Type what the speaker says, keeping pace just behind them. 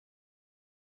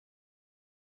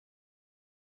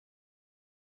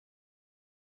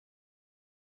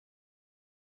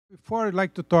Before I'd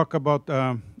like to talk about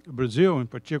Brazil in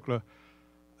particular,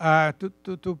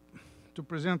 to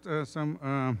present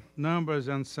some numbers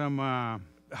and some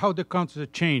how the countries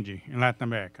are changing in Latin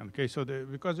America. Okay, so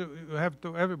because you have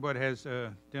to, everybody has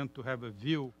tend to have a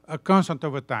view, a constant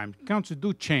over time. Countries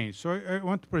do change. So I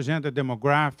want to present the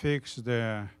demographics.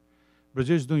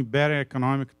 Brazil is doing better in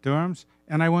economic terms,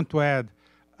 and I want to add,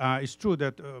 it's true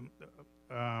that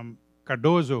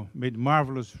Cardoso made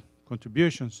marvelous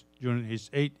contributions during his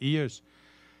 8 years.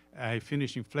 He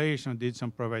finished inflation, did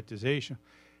some privatization.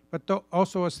 But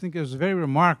also I think it was very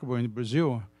remarkable in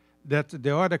Brazil that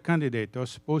the other candidate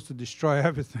was supposed to destroy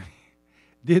everything,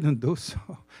 didn't do so,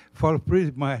 followed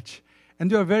pretty much. And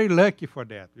we are very lucky for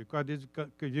that because it's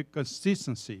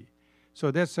consistency. So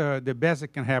that's the best that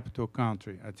can happen to a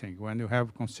country, I think, when you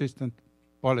have consistent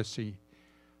policy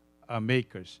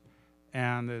makers.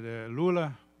 And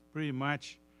Lula pretty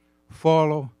much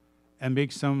follow and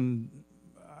make some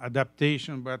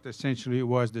adaptation, but essentially it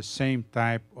was the same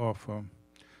type of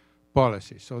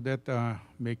policy. So that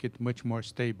make it much more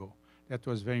stable. That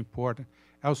was very important.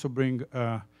 Also bring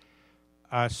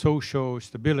social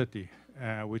stability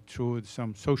through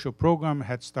some social program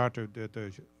had started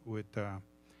with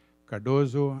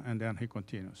Cardoso, and then he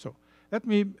continued. So let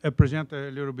me present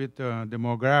a little bit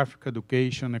demographic,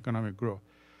 education, economic growth.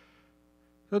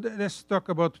 So let's talk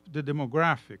about the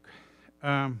demographic.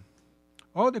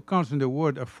 All the countries in the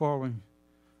world are following,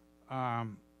 have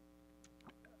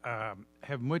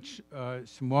much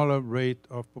smaller rate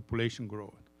of population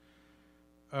growth.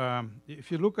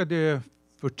 If you look at the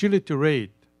fertility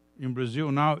rate in Brazil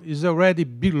now, is already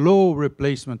below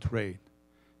replacement rate.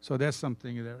 So that's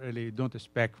something that I really don't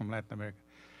expect from Latin America.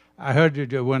 I heard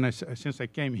since I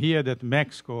came here that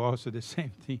Mexico also the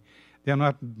same thing. There are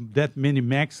not that many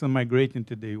Mexicans migrating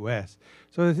to the U.S.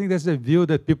 So I think that's a view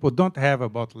that people don't have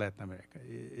about Latin America.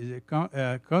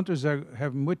 Countries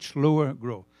have much lower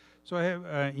growth. So I have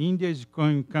India is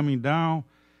coming down,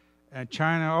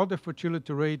 China, all the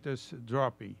fertility rate is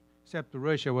dropping, except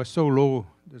Russia was so low,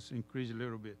 that's increased a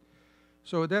little bit.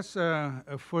 So that's a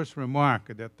first remark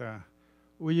that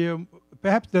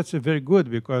perhaps that's very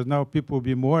good because now people will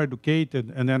be more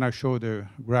educated, and then I show the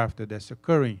graph that that's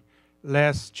occurring.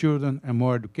 Less children and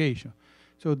more education.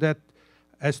 So that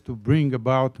has to bring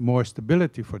about more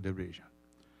stability for the region.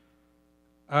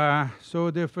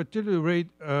 So the fertility rate,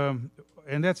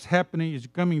 and that's happening, is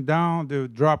coming down, the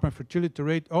drop in fertility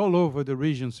rate all over the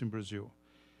regions in Brazil,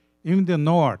 even the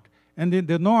north. And in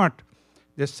the north,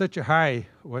 there's such a high,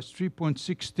 was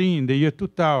 3.16 in the year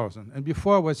 2000, and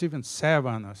before it was even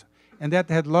 7. And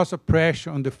that had lots of pressure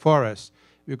on the forest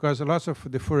because lots of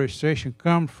deforestation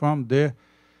comes from the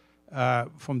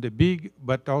big,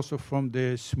 but also from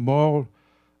the small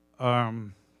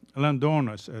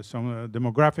landowners. Some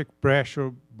demographic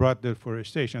pressure brought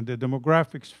deforestation. The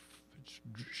demographics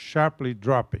sharply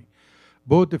dropping,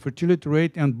 both the fertility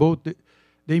rate and both the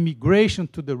immigration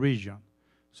to the region.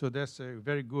 So that's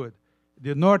very good.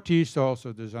 The Northeast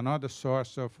also, there's another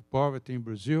source of poverty in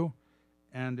Brazil,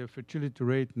 and the fertility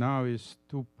rate now is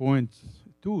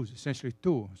 2.2, essentially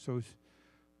 2. So it's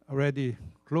already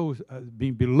close,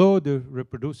 being below the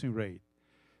reproducing rate.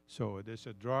 So there's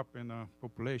a drop in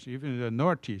population, even in the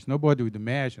Northeast. Nobody would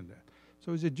imagine that.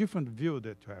 So it's a different view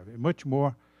that you have,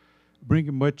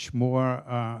 bringing much more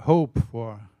hope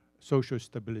for social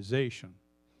stabilization.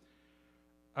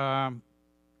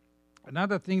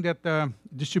 Another thing that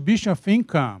distribution of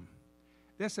income,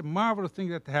 that's a marvelous thing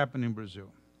that happened in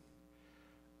Brazil.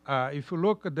 If you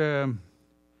look at the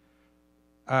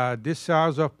this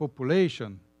size of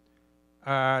population,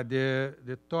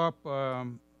 the top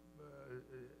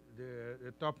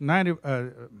the top 90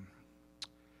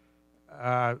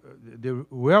 the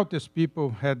wealthiest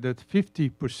people had that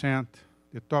 50%.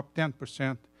 The top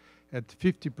 10% had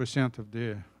 50% of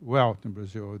the wealth in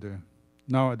Brazil.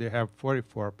 Now they have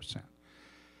 44%.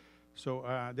 So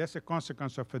that's a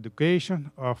consequence of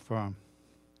education, of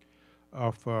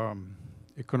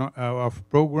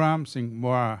programs in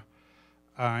more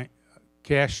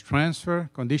cash transfer,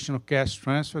 conditional cash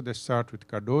transfer that start with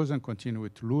Cardoso and continue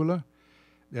with Lula.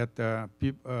 That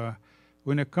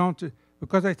when a country,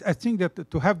 because I think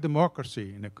that to have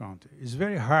democracy in a country is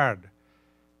very hard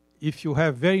if you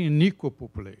have very unequal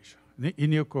population,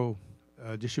 unequal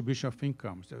distribution of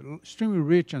incomes, extremely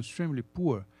rich and extremely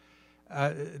poor.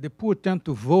 The poor tend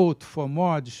to vote for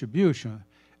more distribution,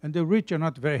 and the rich are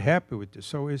not very happy with this.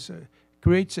 So it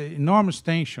creates an enormous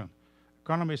tension.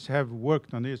 Economists have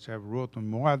worked on this, have wrote on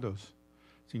models.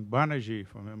 I think Banerjee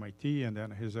from MIT, and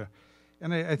then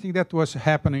and I think that was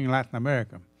happening in Latin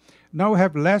America. Now we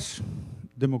have less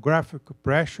demographic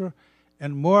pressure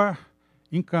and more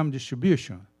income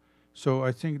distribution. So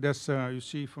I think that's, you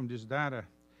see from this data.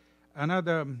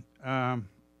 Another,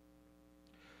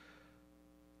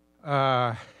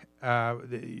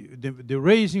 the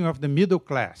raising of the middle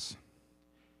class.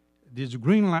 This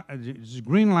green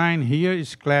line here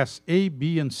is class A,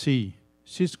 B, and C.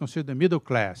 C is considered the middle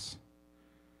class.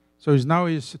 So it's now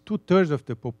is 2/3 of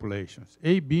the population.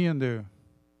 A, B, and the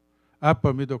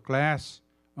upper middle class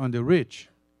on the rich.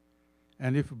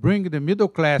 And if you bring the middle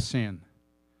class in,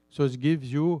 so it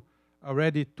gives you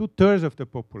already 2/3 of the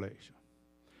population.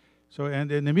 So, and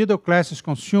the middle class is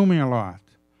consuming a lot.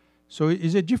 So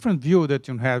it's a different view that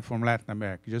you have from Latin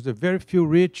America. Just a very few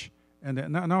rich, and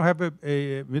now have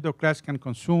a middle class can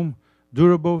consume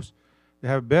durables. They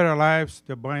have better lives.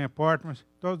 They're buying apartments.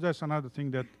 So that's another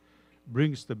thing that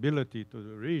brings stability to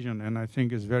the region, and I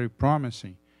think is very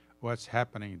promising what's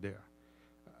happening there.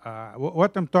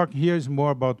 What I'm talking here is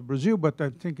more about Brazil, but I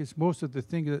think it's most of the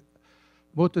things that,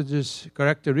 both of these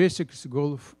characteristics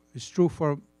is true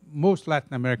for most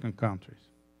Latin American countries.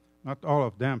 Not all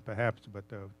of them, perhaps, but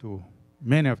to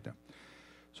many of them.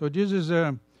 So this is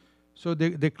so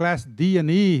the class D and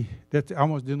E that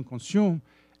almost didn't consume,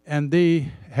 and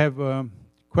they have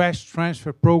cash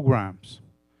transfer programs,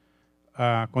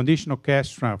 conditional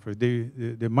cash transfer.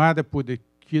 The mother put the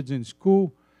kids in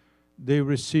school, they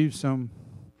receive some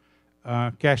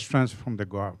cash transfer from the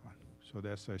government. So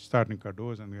that's starting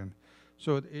Cardoso, and then,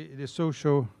 so the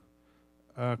social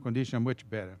condition are much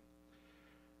better.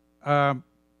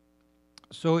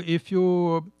 So if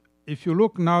you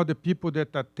look now the people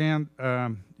that attend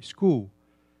school,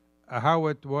 how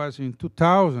it was in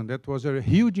 2000, that was a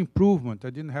huge improvement. I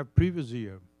didn't have previous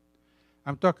year.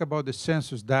 I'm talking about the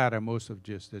census data, most of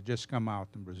this, that just come out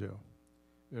in Brazil.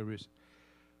 Very recent.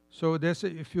 So that's,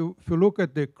 if you look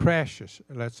at the crashes,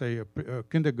 let's say a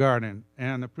kindergarten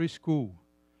and a preschool,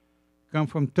 come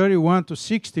from 31 to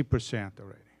 60%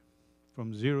 already,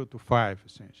 from 0 to 5,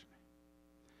 essentially.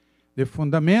 The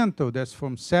fundamental, that's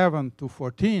from 7 to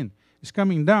 14, is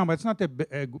coming down, but it's not a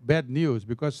bad news,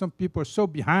 because some people are so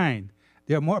behind.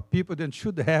 There are more people than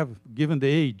should have, given the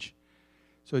age.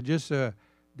 So just, there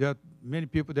are many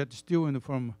people that are still in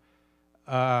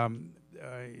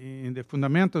the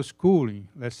fundamental schooling,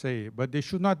 let's say, but they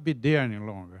should not be there any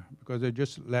longer, because they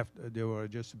just left, they were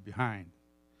just behind.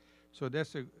 So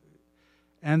that's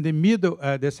and the middle,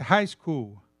 that's high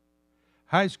school.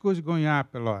 High school is going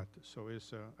up a lot. So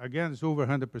it's, again, it's over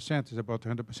 100%, it's about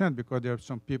 100%, because there are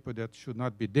some people that should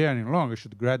not be there any longer,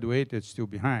 should graduate, it's still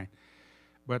behind.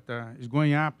 But it's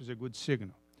going up is a good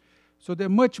signal. So there's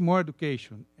much more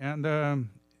education. And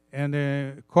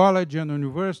college and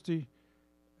university,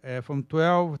 from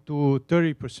 12 to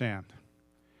 30%.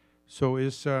 So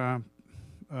it's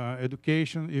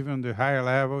education, even the higher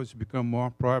levels, become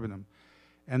more problem.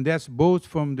 And that's both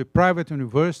from the private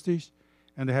universities,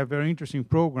 and they have very interesting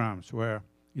programs where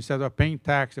instead of paying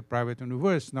tax at private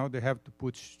universities, now they have to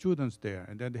put students there.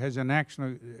 And then there's a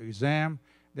national exam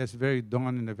that's very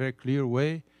done in a very clear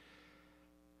way.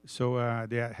 So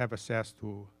they have access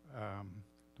to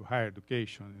higher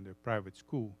education in the private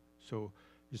school. So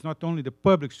it's not only the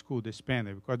public school they spend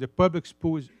it, because the public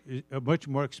school is much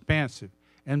more expensive.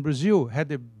 And Brazil had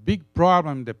a big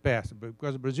problem in the past,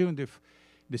 because Brazil in the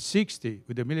 60s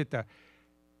with the military,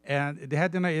 and they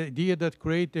had an idea that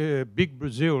create a big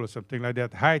Brazil or something like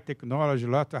that, high technology, a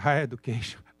lot of high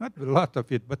education. Not a lot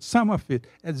of it, but some of it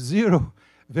at zero,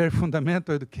 very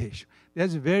fundamental education.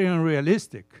 That's very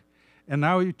unrealistic. And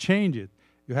now you change it.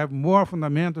 You have more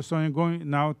fundamentals, so you're going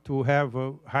now to have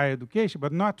higher education,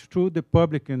 but not through the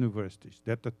public universities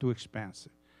that are too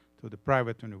expensive, to the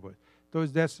private universities. So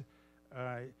that's,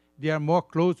 they are more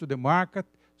close to the market,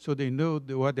 so they know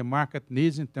what the market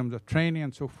needs in terms of training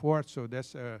and so forth. So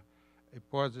that's a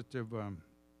positive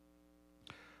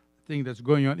thing that's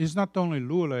going on. It's not only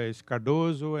Lula, it's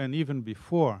Cardoso, and even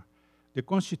before. The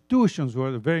constitutions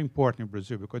were very important in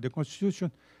Brazil, because the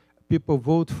constitution, people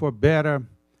vote for better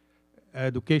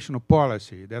educational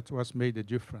policy. That's what's made the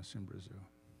difference in Brazil.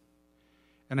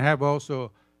 And I have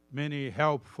also many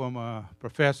help from a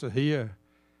professor here.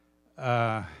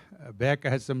 Becca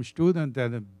has some students,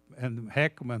 and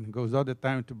Heckman goes all the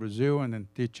time to Brazil and then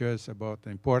teaches about the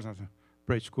importance of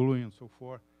preschooling and so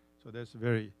forth. So that's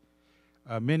very,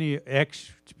 many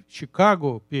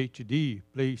ex-Chicago PhD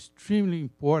play extremely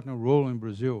important role in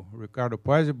Brazil. Ricardo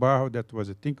Paz e Barro, that was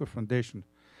a Tinker Foundation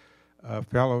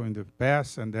fellow in the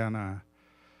past, and then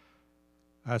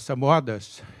some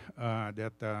others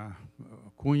that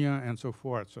Cunha and so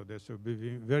forth. So this will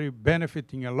be very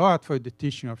benefiting a lot for the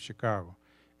teaching of Chicago.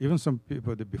 Even some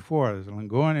people that before,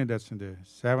 Langoni, that's in the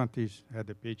 70s, had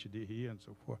a PhD here and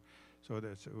so forth. So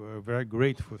that's, we're very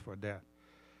grateful for that.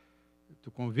 to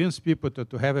convince people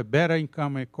to have a better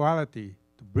income equality,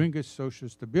 to bring a social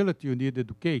stability, you need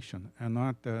education, and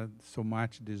not so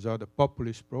much these other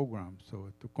populist programs.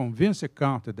 So to convince a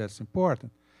country that's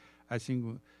important, I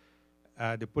think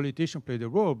the politicians play the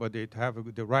role, but they have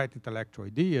the right intellectual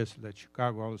ideas. Like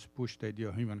Chicago always pushed the idea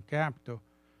of human capital,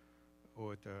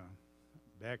 or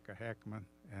Becker, Heckman,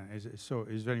 so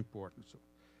it's very important.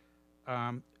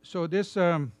 So this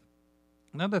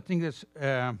another thing that's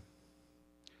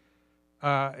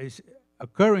is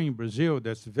occurring in Brazil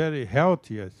that's very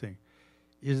healthy, I think,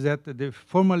 is that the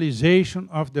formalization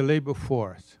of the labor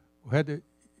force. We had a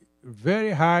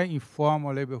very high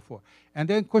informal labor force. And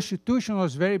then constitution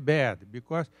was very bad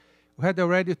because we had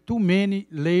already too many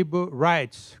labor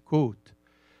rights code.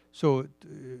 So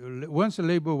once a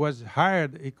labor was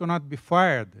hired, it could not be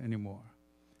fired anymore.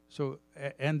 So,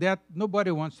 and that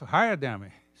nobody wants to hire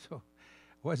them. So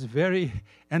it was very,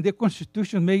 and the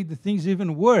constitution made the things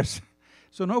even worse.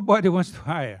 So nobody wants to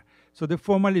hire. So the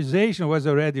formalization was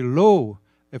already low.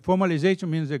 The formalization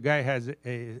means the guy has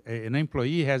an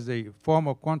employee has a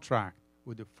formal contract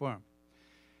with the firm.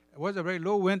 It was already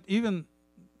low, went even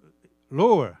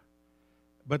lower.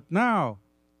 But now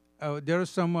there are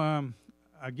some,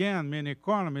 again, many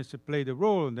economists have played a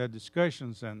role in their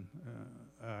discussions, and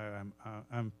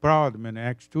I'm proud, many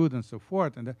ex-students and so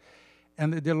forth.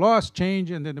 And the laws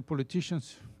change, and then the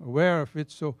politicians are aware of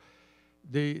it. So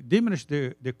they diminish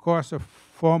the cost of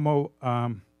formal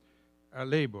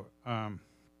labor.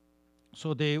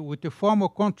 So they, with the formal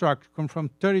contract, come from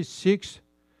 36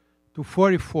 to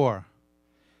 44.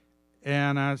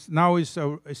 And now it's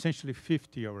essentially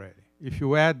 50 already. If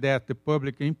you add that, the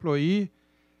public employee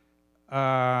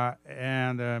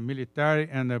and military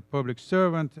and the public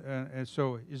servant, and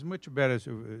so it's much better.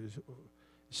 So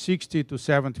 60 to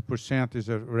 70% is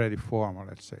already formal,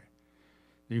 let's say.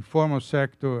 The informal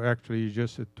sector actually is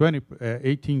just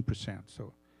 18%.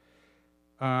 So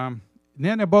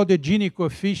then about the Gini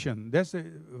coefficient, that's a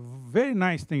very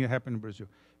nice thing that happened in Brazil.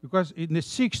 Because in the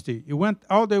 60s, it went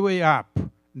all the way up.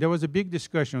 There was a big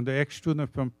discussion. The ex-student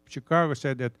from Chicago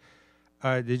said that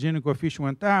the Gini coefficient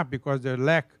went up because the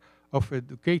lack of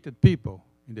educated people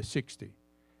in the 60s.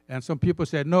 And some people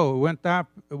said, no, it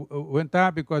went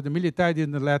up because the military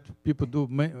didn't let people do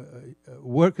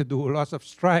lots of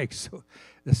strikes. So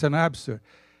that's an absurd.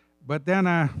 But then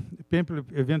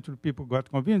eventually people got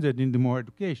convinced they needed more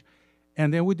education.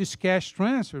 And then with this cash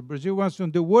transfer, Brazil was one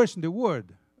of the worst in the world.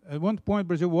 At one point,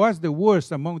 Brazil was the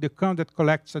worst among the countries that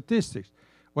collect statistics.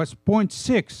 It was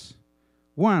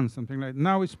 0.61, something like that.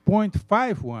 Now it's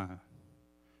 0.51.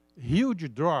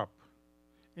 Huge drop.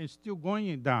 And still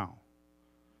going down.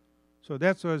 So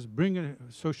that's what's bringing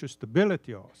social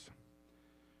stability also.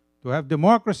 To have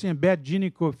democracy and bad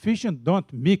Gini coefficient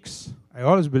don't mix. I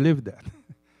always believe that.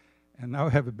 And now I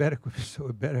have a better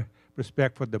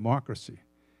respect for democracy.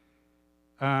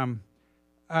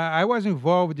 I was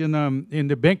involved in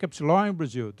the bankruptcy law in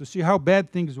Brazil to see how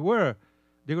bad things were.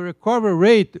 The recovery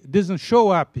rate doesn't show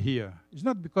up here. It's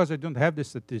not because I don't have the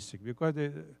statistic, because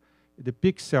the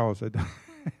peak cells is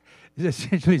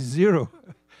essentially zero.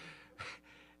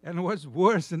 And it was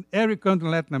worse than every country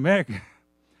in Latin America.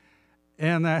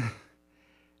 And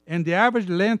the average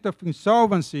length of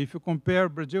insolvency, if you compare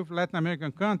Brazil to Latin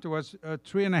American country, was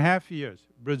 3.5 years.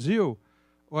 Brazil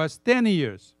was 10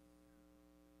 years.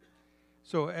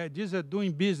 So these are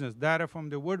doing business, data from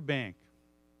the World Bank.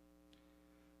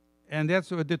 And that's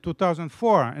the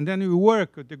 2004. And then we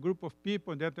work with a group of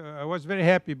people that I was very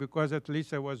happy because at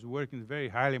least I was working very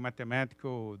highly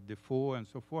mathematical, default, and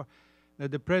so forth.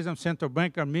 The president of Central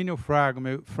Bank, Arminio Fraga,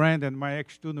 my friend and my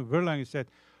ex-student, Verlang, said,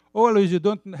 oh, Luis, you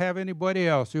don't have anybody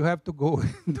else. You have to go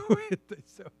and do it.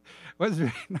 So it was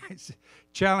very nice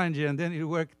challenge, and then it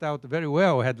worked out very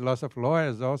well. I had lots of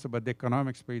lawyers also, but the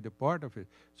economics played a part of it.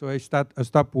 So I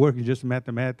stopped working just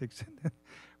mathematics and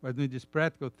was doing this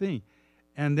practical thing.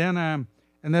 And then, and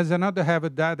there's another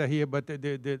Harvard data here, but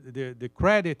the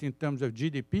credit in terms of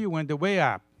GDP went way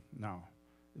up now,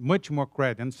 much more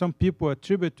credit. And some people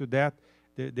attribute to that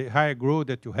the higher growth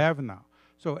that you have now.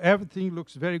 So everything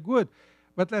looks very good.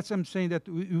 But that's what I'm saying, that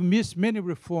we miss many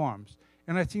reforms.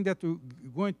 And I think that we're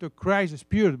going to a crisis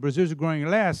period. Brazil is growing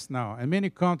less now, and many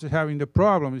countries having the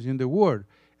problems in the world.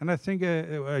 And I think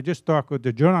I just talked with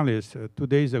the journalist 2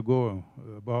 days ago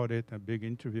about it, a big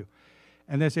interview.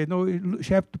 And they said, no, you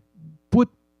have to put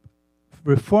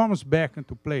reforms back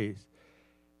into place.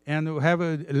 And we have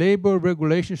labor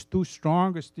regulations too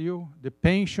strong still. The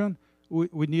pension,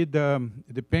 we need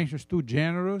the pensions too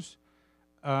generous.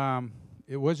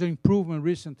 It was an improvement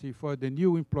recently for the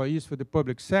new employees for the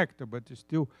public sector, but it's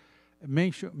still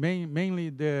mainly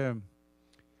the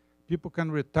people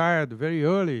can retire very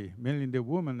early, mainly the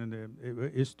woman, and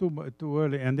it's too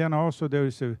early. And then also there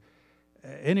is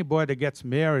anybody that gets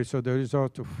married, so there is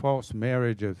also false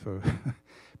marriages for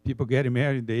people getting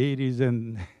married in the 80s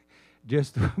and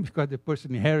just because the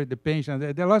person inherited the pension.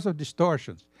 There are lots of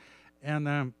distortions.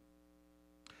 And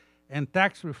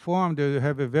tax reform, they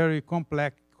have a very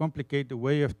complicated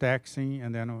way of taxing,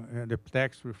 and then the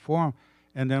tax reform.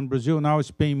 And then Brazil now is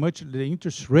paying much, the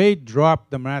interest rate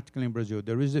dropped dramatically in Brazil.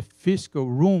 There is a fiscal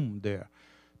room there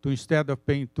to, instead of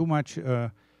paying too much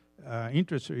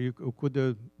interest, you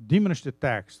could diminish the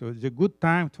tax. So it's a good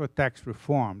time for tax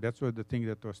reform. That's what the thing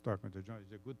that I was talking to John.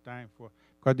 It's a good time for,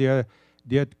 because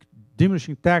they are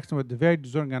diminishing tax in a very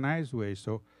disorganized way.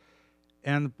 So,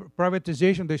 and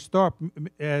privatization, they stop,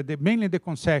 mainly the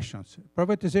concessions.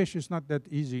 Privatization is not that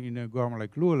easy in a government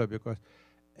like Lula because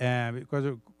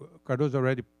Cardoso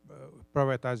already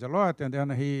privatized a lot, and then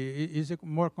is a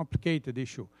more complicated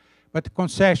issue. But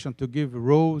concession to give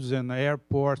roads and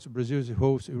airports, Brazil is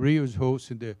host, Rio is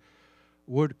hosting the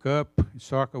World Cup,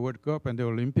 Soccer World Cup, and the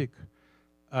Olympic.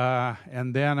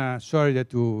 And then, sorry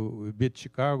that we beat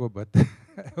Chicago, but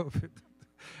it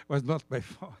was not my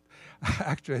fault.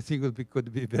 Actually, I think it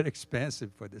could be very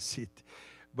expensive for the city.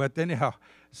 But anyhow,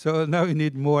 so now we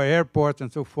need more airports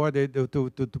and so forth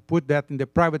to put that in the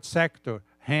private sector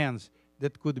hands.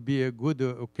 That could be a good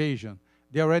occasion.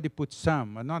 They already put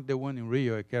some, not the one in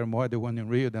Rio. I care more the one in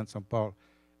Rio than São Paulo.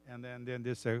 And then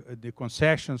this, the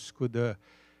concessions could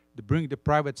bring the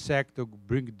private sector,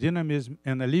 bring dynamism,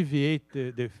 and alleviate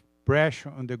the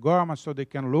pressure on the government so they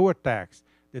can lower tax.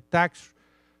 The tax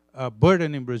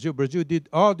burden in Brazil. Brazil did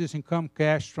all this income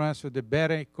cash transfer, the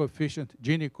better coefficient,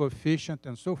 Gini coefficient,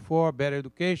 and so forth, better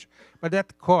education, but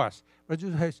that cost.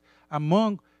 Brazil has,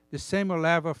 among the same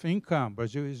level of income,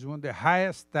 Brazil is one of the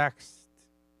highest taxed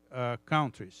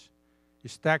countries.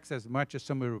 It's taxed as much as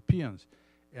some Europeans.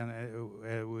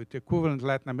 And with equivalent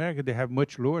Latin America, they have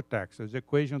much lower tax. So it's an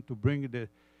equation to bring the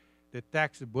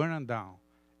tax burden down.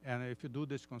 And if you do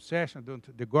this concession,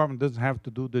 the government doesn't have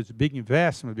to do this big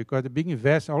investment, because the big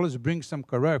investment always brings some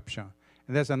corruption.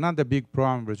 And that's another big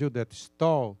problem in Brazil that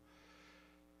stall.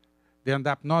 They end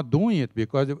up not doing it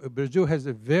because Brazil has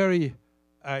a very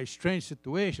strange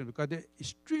situation, because they're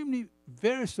extremely,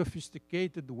 very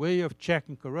sophisticated way of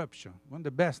checking corruption. One of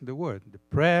the best in the world. The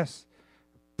press,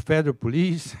 federal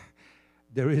police,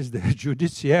 there is the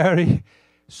judiciary.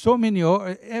 So many,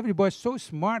 everybody, so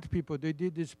smart people, they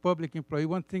did this public employee.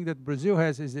 One thing that Brazil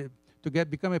has is to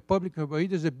become a public employee,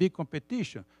 there's a big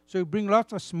competition. So you bring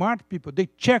lots of smart people, they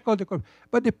check all the corruption,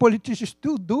 but the politicians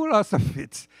still do lots of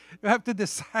it. You have to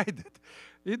decide it.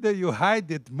 Either you hide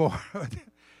it more,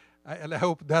 and I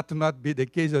hope that will not be the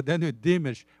case, or then you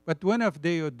diminish. But one of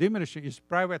the diminishing is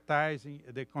privatizing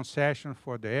the concession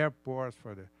for the airports,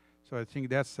 so I think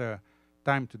that's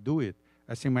time to do it.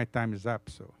 I think my time is up,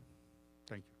 so.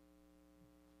 Thank you.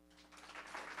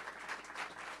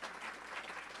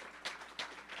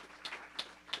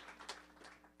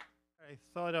 I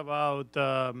thought about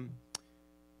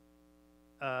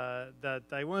that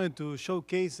I wanted to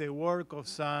showcase the work of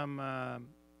some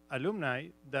alumni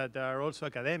that are also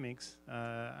academics.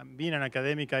 Being an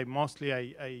academic, I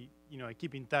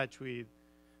keep in touch with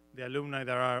the alumni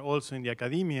that are also in the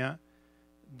academia.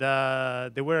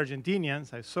 They were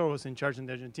Argentinians. I was in charge in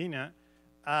Argentina.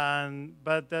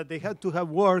 But they had to have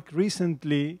worked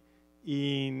recently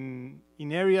in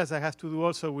areas that have to do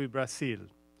also with Brazil.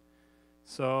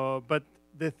 So, but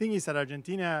the thing is that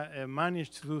Argentina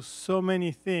managed to do so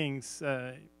many things,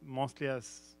 mostly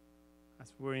as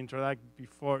we introduced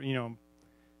before,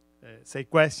 say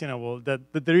questionable, that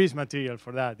there is material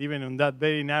for that, even on that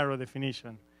very narrow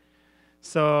definition.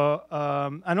 So,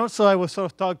 and also I was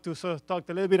talked a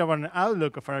little bit about an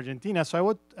outlook of Argentina. So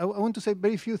I want to say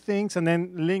very few things and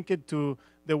then link it to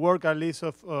the work at least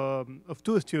of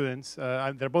two students.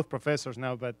 They're both professors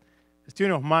now, but a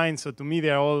student of mine. So to me,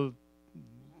 they're always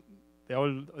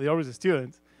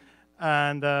students.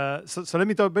 And so let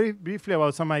me talk very briefly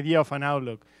about some idea of an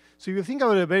outlook. So if you think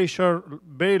about a very short,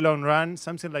 very long run,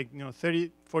 something like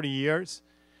 30, 40 years.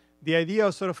 The idea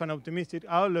of sort of an optimistic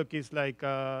outlook is like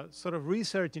sort of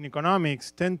research in economics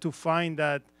tend to find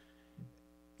that,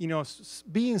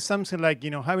 being something like,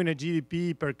 having a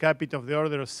GDP per capita of the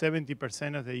order of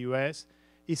 70% of the US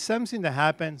is something that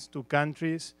happens to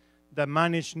countries that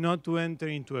manage not to enter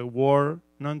into a war,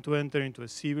 not to enter into a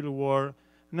civil war,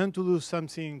 not to do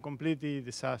something completely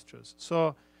disastrous.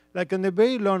 So like in the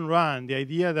very long run, the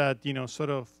idea that,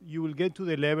 sort of you will get to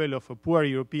the level of a poor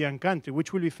European country,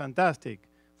 which will be fantastic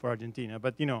for Argentina,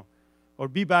 but or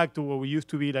be back to what we used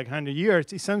to be like 100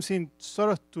 years, is something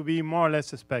sort of to be more or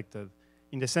less expected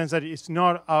in the sense that it's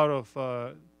not out of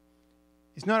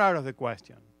the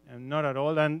question, and not at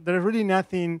all. And there's really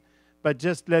nothing but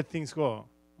just let things go.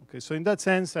 Okay, so in that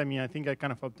sense, I mean, I think I'm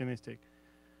kind of optimistic.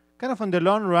 Kind of on the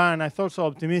long run, I thought so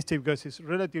optimistic because it's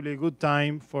relatively good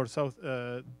time for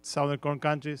southern corn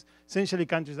countries, essentially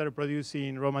countries that are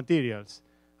producing raw materials.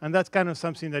 And that's kind of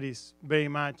something that is very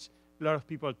much, a lot of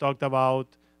people talked about,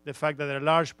 the fact that a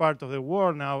large part of the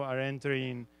world now are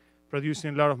entering,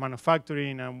 producing a lot of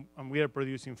manufacturing, and we are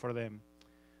producing for them.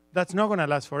 That's not going to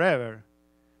last forever.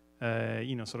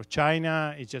 You know, sort of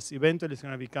China, it's just eventually it's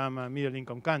going to become a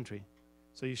middle-income country.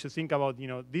 So you should think about, you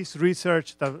know, this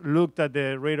research that looked at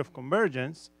the rate of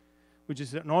convergence, which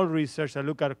is an old research that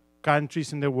look at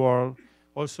countries in the world,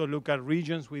 also look at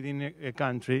regions within a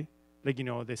country, like, you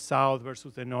know, the South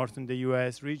versus the North in the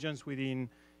US, regions within,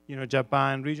 you know,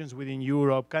 Japan, regions within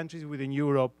Europe, countries within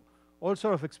Europe, all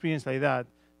sort of experience like that.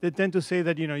 They tend to say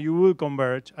that, you know, you will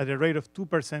converge at a rate of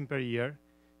 2% per year,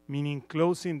 meaning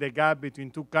closing the gap between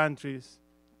two countries,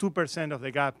 2% of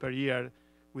the gap per year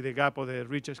with the gap of the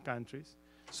richest countries.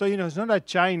 So, you know, it's not that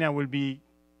China will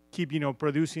keep, you know,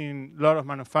 producing a lot of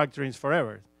manufacturing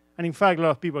forever. And in fact, a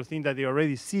lot of people think that they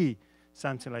already see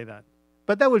something like that.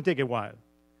 But that will take a while.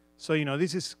 So, you know,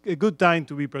 this is a good time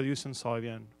to be producing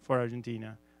soybean for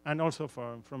Argentina and also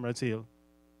from Brazil.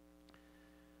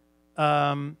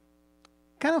 Kind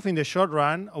of in the short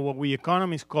run, or what we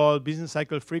economists call business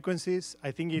cycle frequencies,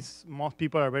 I think most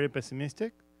people are very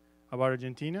pessimistic about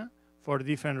Argentina for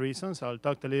different reasons. I'll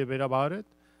talk a little bit about it.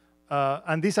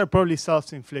 And these are probably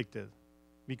self-inflicted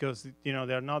because, you know,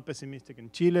 they're not pessimistic in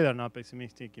Chile, they're not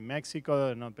pessimistic in Mexico,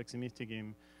 they're not pessimistic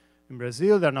in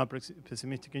Brazil, they're not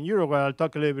pessimistic in Uruguay. I'll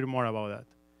talk a little bit more about that.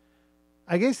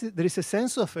 I guess there is a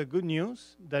sense of good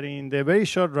news that in the very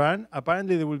short run,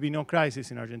 apparently there will be no crisis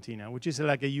in Argentina, which is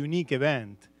like a unique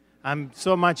event. I'm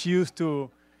so much used to,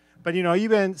 but, you know,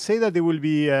 even say that there will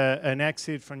be an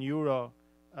exit from Euro,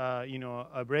 you know,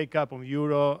 a breakup of the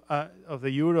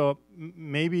euro,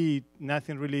 maybe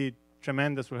nothing really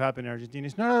tremendous will happen in Argentina.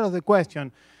 It's not out of the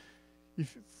question.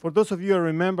 For those of you who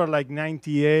remember, like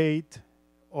 98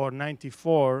 or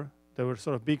 94, there were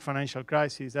sort of big financial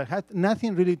crises that had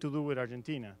nothing really to do with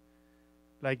Argentina.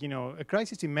 Like, you know, a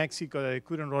crisis in Mexico that they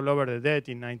couldn't roll over the debt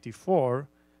in 94.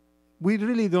 We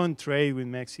really don't trade with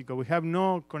Mexico. We have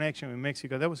no connection with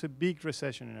Mexico. There was a big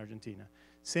recession in Argentina.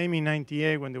 Same in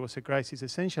 98 when there was a crisis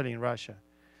essentially in Russia.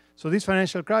 So this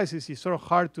financial crisis is sort of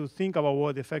hard to think about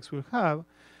what the effects will have,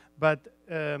 but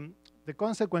the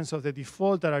consequence of the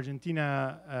default that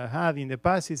Argentina had in the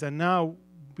past is that now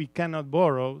we cannot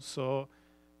borrow, so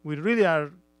we really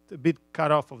are a bit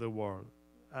cut off of the world.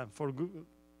 For good,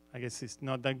 I guess it's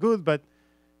not that good, but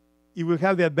it will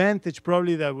have the advantage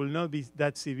probably that will not be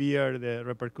that severe, the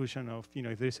repercussion of, you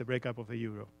know, if there's a breakup of the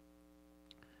euro.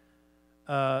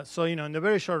 So, you know, in the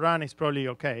very short run, it's probably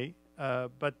okay.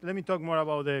 But let me talk more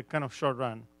about the kind of short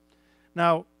run.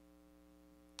 Now,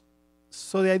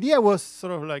 so the idea was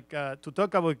sort of like to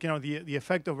talk about, you know, the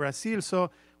effect of Brazil. So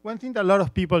one thing that a lot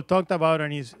of people talked about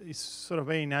and is sort of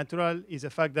very natural is the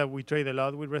fact that we trade a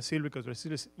lot with Brazil because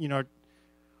Brazil is, you know,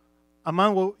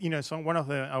 among, you know, one of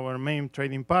our main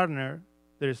trading partner.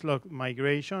 There is a lot of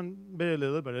migration, very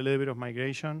little, but a little bit of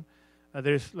migration.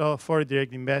 There is a lot of foreign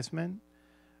direct investment.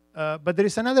 But there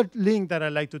is another link that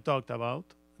I'd like to talk about.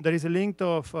 There is a link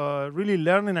of really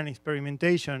learning and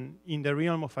experimentation in the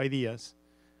realm of ideas,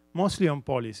 mostly on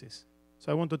policies.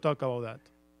 So I want to talk about that.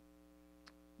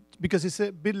 Because it's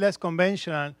a bit less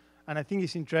conventional, and I think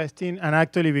it's interesting, and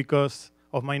actually because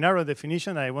of my narrow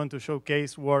definition, I want to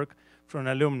showcase work from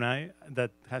alumni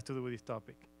that has to do with this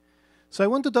topic. So I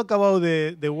want to talk about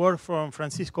the work from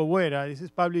Francisco Buera. This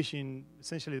is published in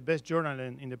essentially the best journal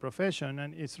in the profession,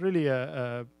 and it's really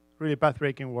a really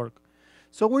path-breaking work.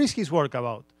 So what is his work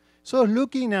about? So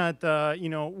looking at, you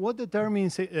know, what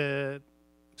determines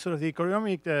sort of the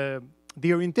economic, the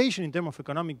orientation in terms of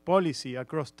economic policy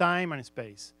across time and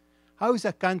space. How is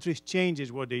that countries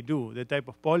changes what they do, the type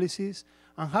of policies,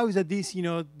 and how is that these, you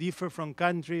know, differ from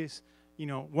countries, you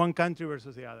know, one country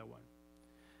versus the other one.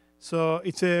 So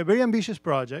it's a very ambitious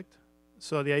project.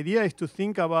 So the idea is to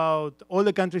think about all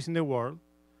the countries in the world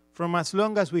from as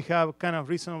long as we have kind of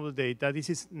reasonable data. This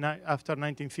is after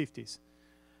 1950s.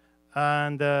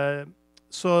 And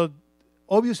so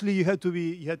obviously you have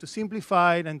to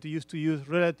simplify it and to use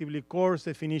relatively coarse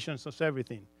definitions of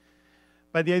everything.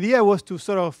 But the idea was to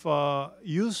sort of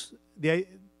use the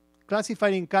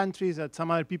classifying countries that some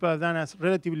other people have done as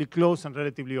relatively close and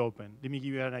relatively open. Let me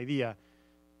give you an idea.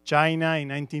 China in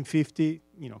 1950,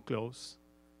 you know, close.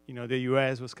 You know, the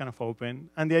US was kind of open.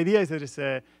 And the idea is there is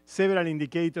several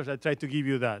indicators that try to give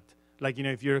you that. Like,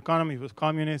 if your economy was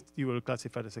communist, you will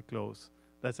classify it as a closed.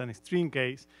 That's an extreme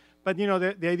case. But,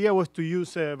 the idea was to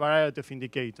use a variety of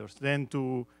indicators, then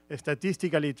to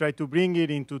statistically try to bring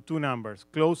it into two numbers,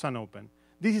 closed and open.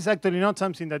 This is actually not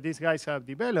something that these guys have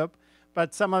developed,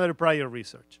 but some other prior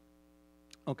research.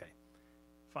 Okay,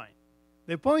 fine.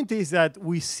 The point is that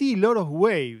we see a lot of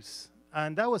waves,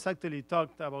 and that was actually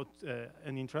talked about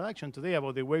an introduction today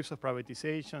about the waves of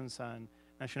privatizations and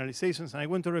nationalizations, and I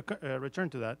want to return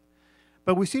to that.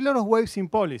 But we see a lot of waves in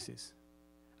policies.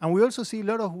 And we also see a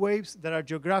lot of waves that are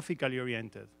geographically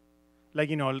oriented. Like,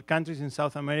 countries in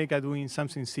South America doing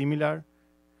something similar.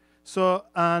 So,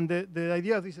 and the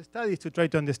idea of this study is to try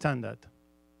to understand that.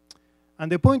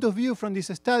 And the point of view from this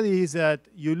study is that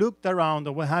you looked around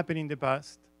at what happened in the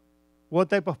past.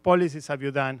 What type of policies have you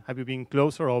done? Have you been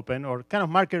closed or open? Or kind of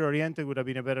market-oriented would have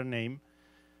been a better name.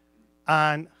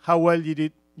 And how well you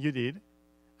did.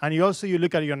 And you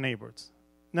look at your neighbors.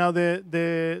 Now,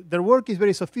 their work is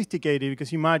very sophisticated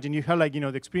because imagine you have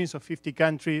the experience of 50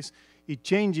 countries. It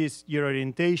changes your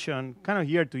orientation kind of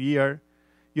year to year.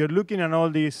 You're looking at all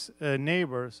these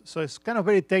neighbors. So it's kind of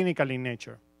very technical in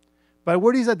nature. But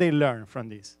what is that they learn from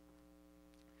this?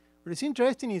 What is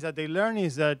interesting is that they learn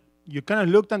is that you kind of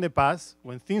looked at the past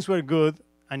when things were good,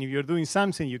 and if you're doing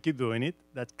something, you keep doing it.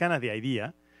 That's kind of the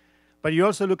idea. But you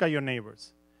also look at your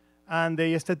neighbors. And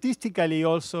they statistically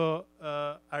also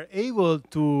are able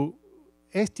to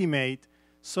estimate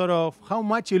sort of how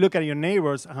much you look at your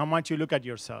neighbors and how much you look at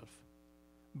yourself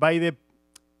by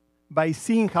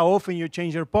seeing how often you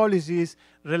change your policies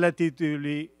relative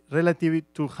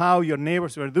to how your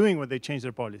neighbors were doing when they changed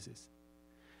their policies.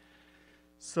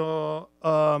 So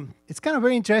it's kind of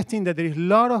very interesting that there is a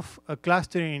lot of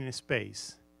clustering in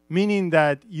space, meaning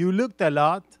that you looked a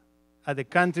lot at the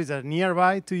countries that are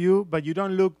nearby to you, but you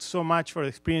don't look so much for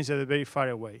experience that are very far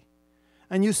away.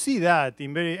 And you see that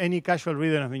in any casual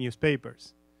reading of the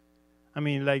newspapers. I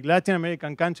mean, like Latin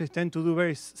American countries tend to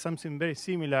do something very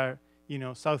similar.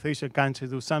 South Asian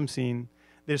countries do something.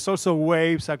 There's also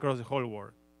waves across the whole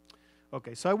world.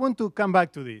 Okay, so I want to come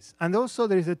back to this. And also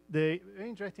there is the very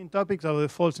interesting topics of the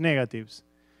false negatives.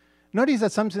 Notice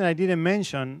that something I didn't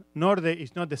mention,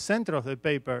 it's not the center of the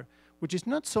paper, which is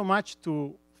not so much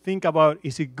to think about,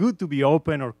 is it good to be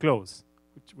open or closed,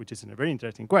 which is a very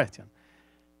interesting question.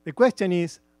 The question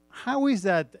is, how is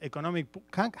that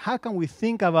how can we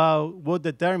think about what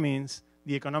determines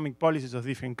the economic policies of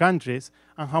different countries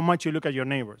and how much you look at your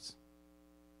neighbors?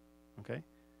 Okay?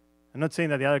 I'm not saying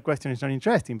that the other question is not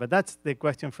interesting, but that's the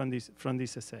question from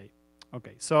this essay.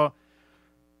 Okay, so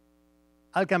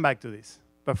I'll come back to this.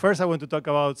 But first I want to talk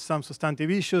about some substantive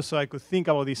issues so I could think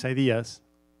about these ideas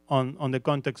on the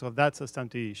context of that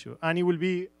substantive issue. And it will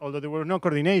be, although there were no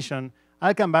coordination,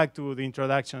 I'll come back to the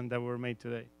introduction that were made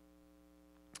today.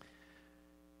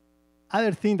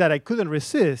 Other thing that I couldn't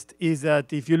resist is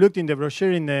that if you looked in the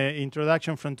brochure in the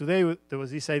introduction from today, there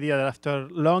was this idea that after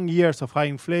long years of high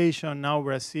inflation, now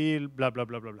Brazil, blah, blah,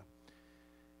 blah, blah, blah.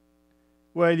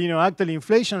 Well, actually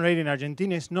inflation rate in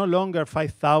Argentina is no longer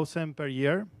 5,000 per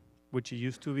year, which it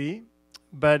used to be,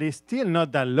 but it's still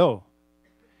not that low.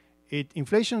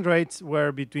 Inflation rates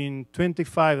were between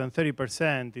 25 and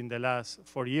 30% in the last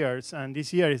 4 years, and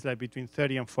this year is like between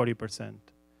 30 and 40%.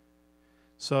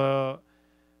 So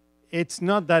it's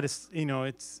not that,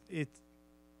 it's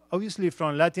obviously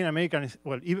from Latin American,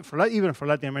 well, even for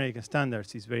Latin American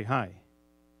standards, it's very high.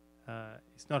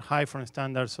 It's not high from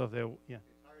standards of the, yeah.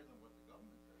 It's higher than what the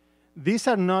government says. These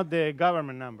are not the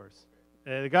government numbers.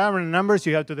 The government numbers,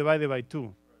 you have to divide it by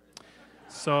 2.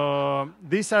 So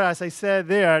these are, as I said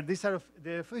these are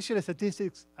the official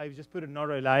statistics. I just put it not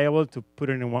reliable to put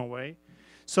it in one way.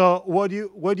 So what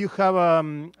you have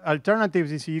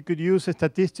alternatives is you could use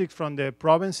statistics from the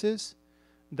provinces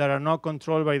that are not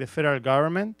controlled by the federal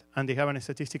government and they have a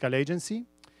statistical agency.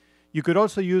 You could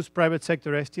also use private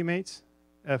sector estimates.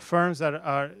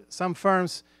 Some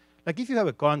firms, like if you have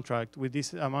a contract with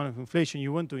this amount of inflation,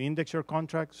 you want to index your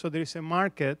contract. So there is a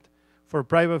market for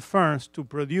private firms to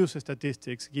produce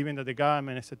statistics, given that the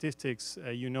government statistics,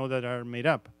 that are made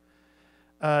up.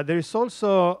 There is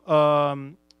also,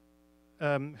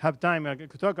 have time, I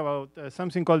could talk about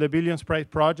something called the Billions Price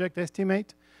Project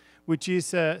estimate, which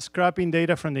is scrapping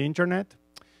data from the internet.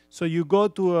 So you go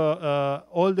to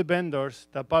all the vendors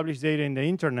that publish data in the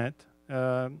internet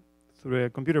through a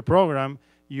computer program,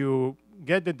 you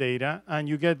get the data, and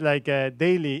you get like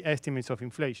daily estimates of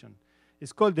inflation.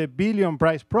 It's called the Billion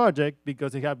Price Project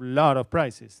because they have a lot of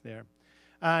prices there.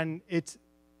 And it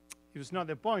was not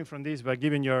the point from this, but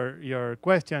given your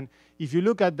question, if you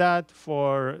look at that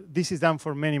this is done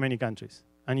for many, many countries.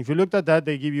 And if you looked at that,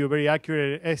 they give you very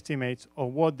accurate estimates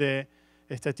of what the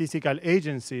statistical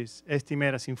agencies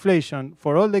estimate as inflation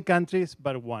for all the countries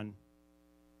but one.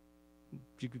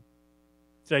 You could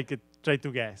try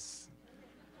to guess.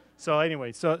 So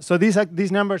anyway, so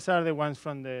these numbers are the ones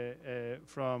from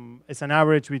it's an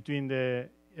average between the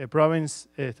province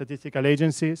statistical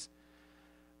agencies,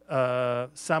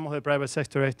 some of the private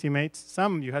sector estimates,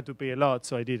 some you had to pay a lot,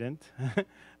 so I didn't,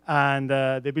 and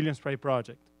the Billions Prize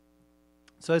project.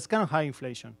 So it's kind of high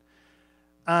inflation.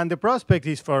 And the prospect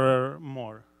is for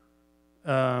more.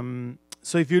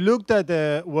 So if you looked at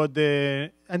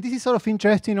and this is sort of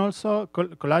interesting also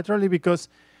collaterally because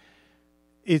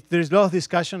there's a lot of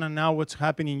discussion on now what's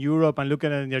happening in Europe and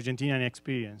looking at the Argentinian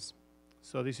experience.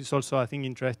 So this is also, I think,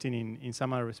 interesting in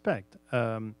some other respect.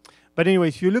 But anyway,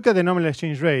 if you look at the nominal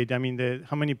exchange rate, I mean,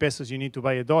 how many pesos you need to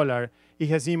buy a dollar, it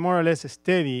has been more or less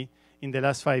steady in the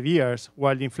last 5 years,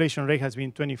 while the inflation rate has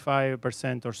been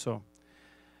 25% or so.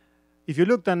 If you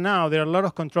look at now, there are a lot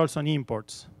of controls on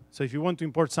imports. So if you want to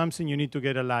import something, you need to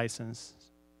get a license.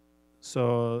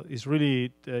 So it's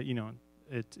really,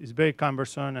 it's very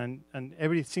cumbersome, and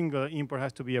every single import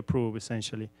has to be approved,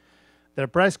 essentially. There are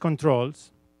price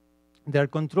controls. There are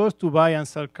controls to buy and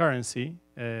sell currency.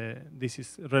 This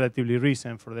is relatively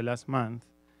recent for the last month.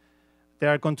 There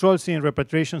are controls in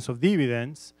repatriations of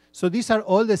dividends. So these are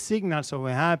all the signals of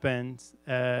what happens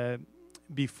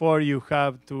before you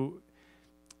have to.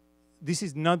 This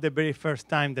is not the very first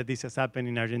time that this has happened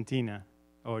in Argentina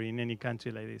or in any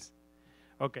country like this.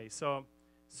 Okay, so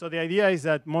the idea is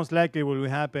that most likely what will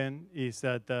happen is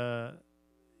that the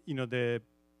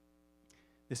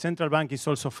central bank is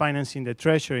also financing the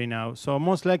treasury now. So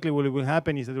most likely what will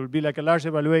happen is that there will be like a large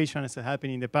evaluation as it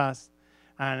happened in the past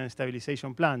and a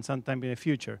stabilization plan sometime in the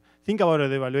future. Think about a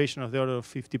devaluation of the order of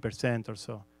 50% or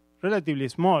so. Relatively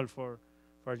small for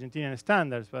Argentinian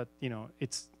standards, but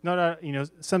it's not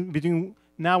between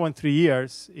now and 3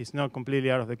 years is not completely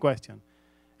out of the question.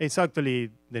 It's actually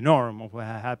the norm of what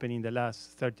has happened in the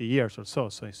last 30 years or so.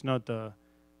 So it's not that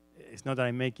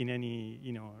I'm making any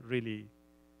really.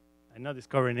 I'm not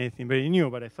discovering anything very new,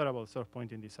 but I thought about sort of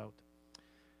pointing this out.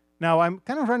 Now, I'm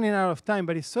kind of running out of time,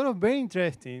 but it's sort of very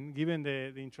interesting, given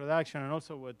the introduction and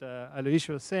also what Aloysius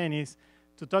was saying, is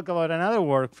to talk about another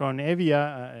work from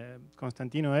Evia,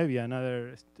 Constantino Evia,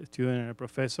 another student and a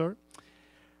professor,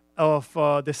 of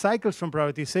the cycles from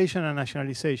privatization and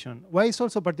nationalization. Why it's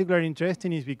also particularly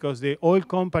interesting is because the oil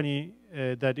company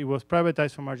that it was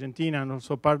privatized from Argentina and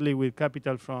also partly with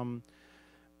capital from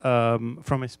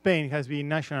Spain has been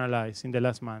nationalized in the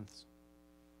last months.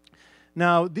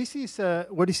 Now, this is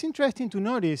what is interesting to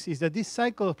notice is that this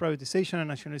cycle of privatization and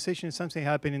nationalization is something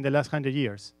happened in the last 100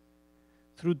 years,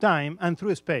 through time and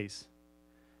through space.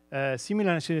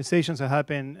 Similar nationalizations have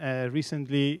happened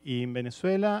recently in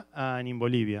Venezuela and in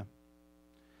Bolivia.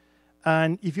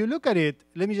 And if you look at it,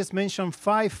 let me just mention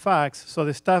 5 facts. So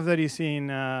the stuff that is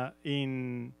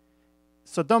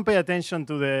so don't pay attention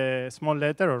to the small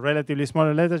letter or relatively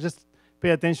smaller letter, just pay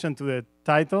attention to the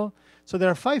title. So there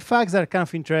are 5 facts that are kind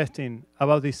of interesting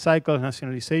about this cycle of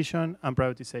nationalization and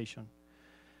privatization.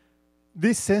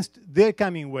 They're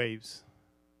coming waves.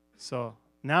 So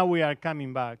now we are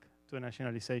coming back to a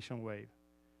nationalization wave.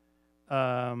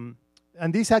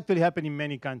 And this actually happened in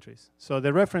many countries. So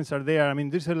the references are there. I mean,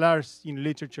 there's a large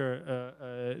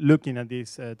literature looking at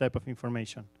this type of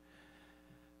information.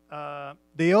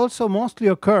 They also mostly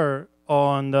occur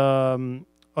on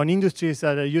industries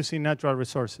that are using natural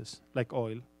resources, like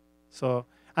oil. So,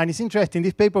 and it's interesting,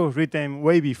 this paper was written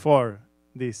way before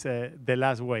this, the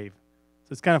last wave.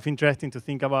 So it's kind of interesting to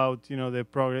think about, the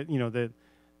progress, the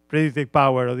predictive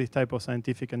power of this type of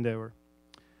scientific endeavor.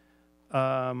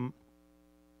 The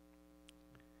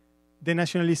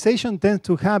nationalization tends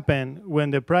to happen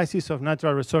when the prices of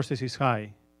natural resources is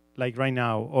high, like right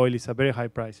now, oil is at very high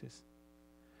prices.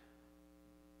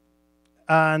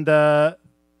 And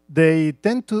they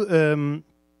tend to,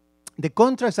 the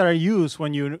contracts that are used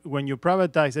when you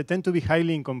privatize, they tend to be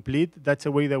highly incomplete. That's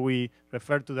a way that we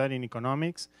refer to that in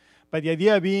economics. But the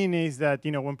idea being is that,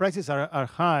 when prices are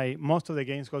high, most of the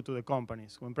gains go to the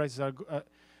companies. When prices are,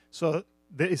 so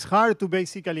it's hard to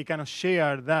basically kind of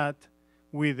share that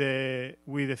with the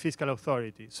fiscal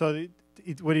authority. So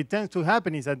what it tends to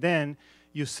happen is that then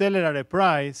you sell it at a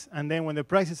price, and then when the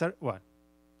prices are, what?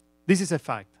 This is a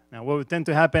fact. Now, what would tend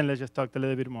to happen, let's just talk a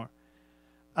little bit more.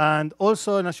 And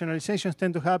also, nationalizations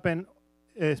tend to happen,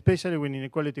 especially when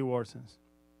inequality worsens.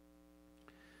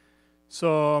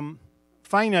 So,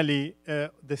 finally,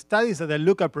 the studies that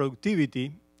look at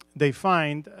productivity, they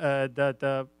find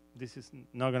that this is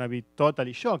not going to be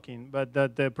totally shocking, but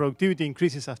that the productivity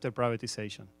increases after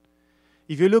privatization.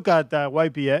 If you look at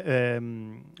YPF,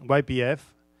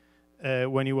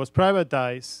 when it was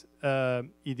privatized,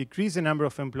 it decreased the number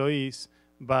of employees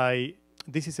by,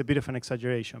 this is a bit of an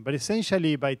exaggeration, but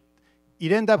essentially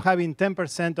it ended up having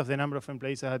 10% of the number of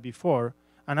employees it had before,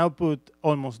 and output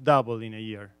almost doubled in a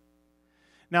year.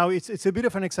 Now, it's a bit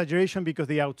of an exaggeration because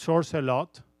they outsourced a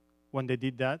lot when they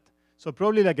did that. So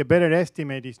probably like a better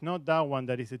estimate is not that one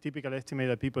that is the typical estimate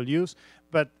that people use,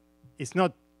 but it's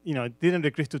not, it didn't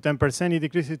decrease to 10%, it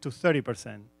decreased it to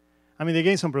 30%. I mean, the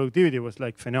gains on productivity was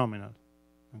like phenomenal.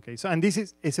 Okay, so, and this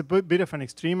is a bit of an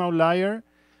extreme outlier,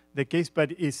 the case, but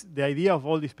the idea of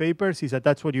all these papers is that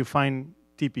that's what you find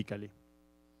typically.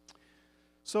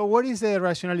 So what is the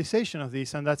rationalization of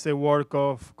this? And that's the work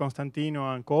of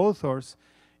Constantino and co-authors.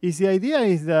 The idea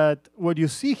is that what you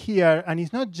see here, and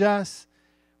it's not just,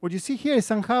 what you see here is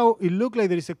somehow it looks like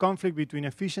there is a conflict between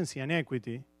efficiency and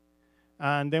equity.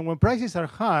 And then when prices are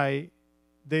high,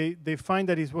 they find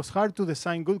that it was hard to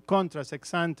design good contracts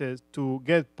ex ante to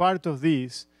get part of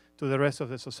this to the rest of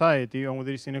the society, and when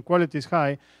there is inequality is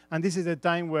high. And this is the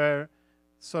time where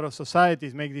sort of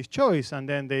societies make this choice, and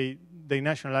then they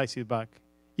nationalize it back.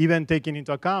 Even taking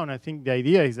into account, I think the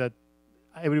idea is that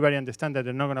everybody understands that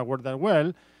they're not going to work that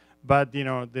well, but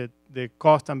the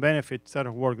cost and benefits sort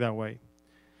of work that way.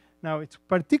 Now, it's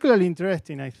particularly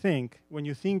interesting, I think, when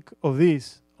you think of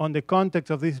this on the context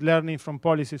of this learning from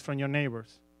policies from your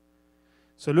neighbors.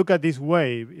 So look at this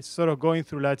wave. It's sort of going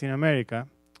through Latin America,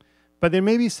 but there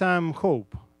may be some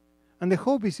hope. And the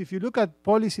hope is if you look at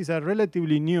policies that are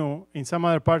relatively new in some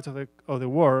other parts of the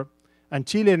world, and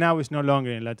Chile now is no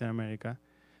longer in Latin America,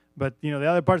 but the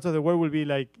other parts of the world will be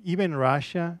like even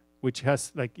Russia, which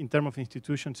has like in terms of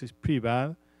institutions is pretty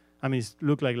bad. I mean, it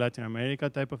looks like Latin America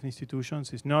type of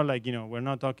institutions. It's not like, we're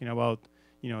not talking about,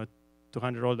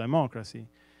 200-year-old democracy.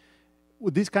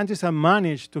 These countries have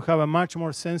managed to have a much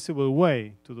more sensible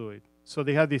way to do it. So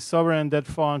they have these sovereign debt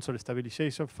funds or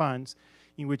stabilization funds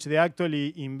in which they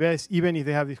actually invest, even if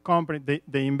they have this company,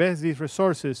 they invest these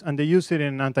resources and they use it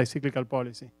in anti-cyclical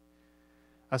policy,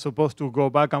 as opposed to go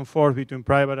back and forth between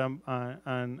private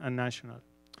and national.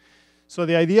 So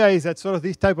the idea is that sort of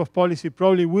this type of policy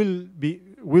probably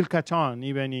will catch on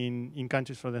even in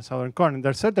countries from the southern corner.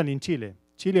 There's certainly in Chile.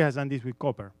 Chile has done this with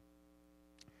copper.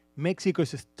 Mexico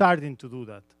is starting to do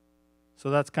that. So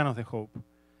that's kind of the hope.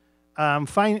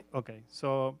 Fine. Okay,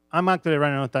 so I'm actually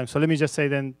running out of time. So let me just say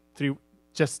then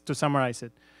just to summarize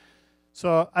it.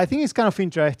 So I think it's kind of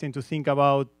interesting to think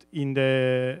about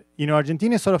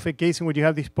Argentina is sort of a case in which you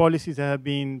have these policies that have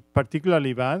been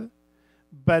particularly bad.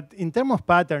 But in terms of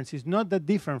patterns, it's not that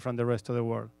different from the rest of the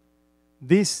world.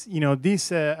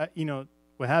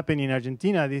 What happened in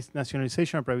Argentina, this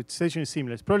nationalization and privatization is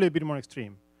similar. It's probably a bit more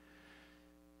extreme.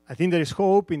 I think there is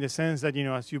hope in the sense that,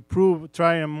 as you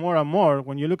try more and more,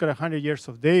 when you look at 100 years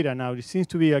of data now, it seems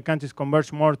to be that countries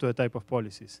converge more to the type of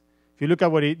policies. If you look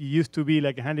at what it used to be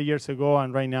like 100 years ago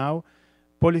and right now,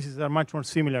 policies are much more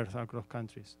similar across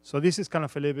countries. So this is kind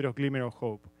of a little bit of glimmer of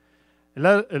hope.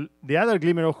 The other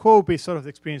glimmer of hope is sort of the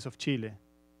experience of Chile.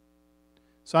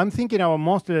 So I'm thinking about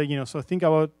mostly, so think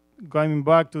about going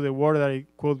back to the word that I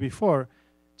quoted before.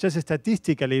 Just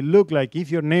statistically, it looks like if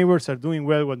your neighbors are doing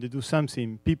well when they do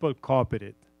something, people copy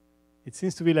it. It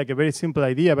seems to be like a very simple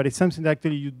idea, but it's something that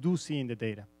actually you do see in the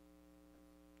data.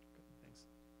 Thanks.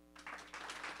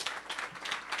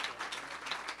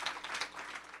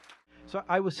 So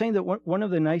I was saying that one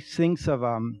of the nice things of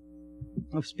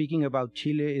speaking about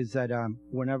Chile is that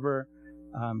whenever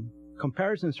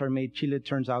comparisons are made, Chile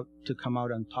turns out to come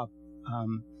out on top.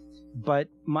 But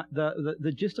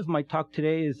the gist of my talk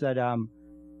today is that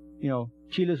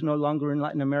Chile is no longer in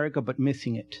Latin America, but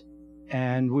missing it,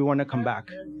 and we want to come back,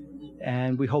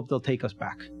 and we hope they'll take us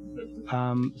back.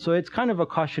 So it's kind of a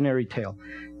cautionary tale.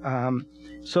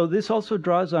 So this also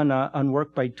draws on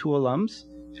work by two alums.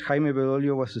 Jaime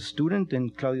Bedolio was a student,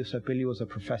 and Claudio Sapelli was a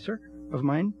professor of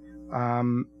mine.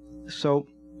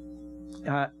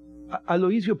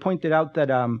 Aloisio pointed out that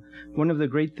one of the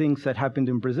great things that happened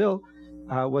in Brazil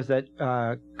was that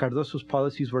Cardoso's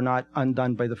policies were not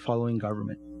undone by the following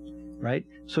government, right?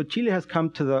 So Chile has come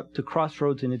to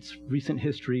crossroads in its recent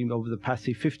history over the past,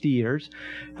 say, 50 years,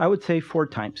 I would say 4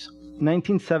 times.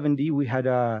 1970, we had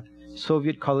a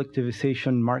Soviet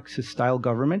collectivization Marxist-style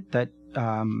government that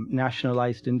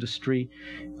nationalized industry,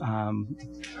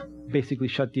 basically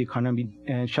shut the economy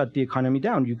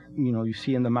down. You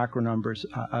see in the macro numbers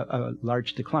a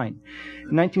large decline.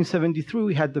 In 1973,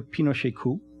 we had the Pinochet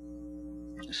coup.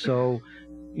 So,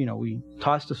 we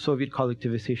tossed the Soviet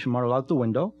collectivization model out the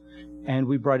window, and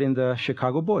we brought in the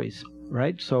Chicago boys,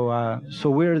 right? So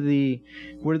we're the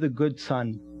good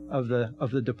son of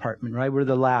the department, right? We're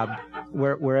the lab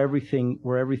where everything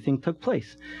took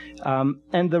place.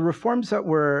 And the reforms that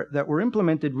were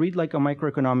implemented read like a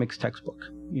microeconomics textbook.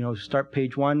 You know, start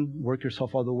page 1, work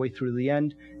yourself all the way through the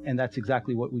end, and that's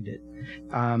exactly what we did.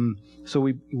 So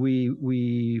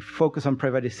we focus on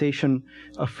privatization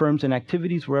of firms and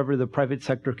activities. Wherever the private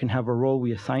sector can have a role,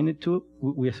 we assign it to it.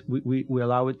 We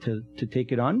allow it to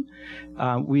take it on.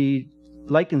 We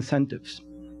like incentives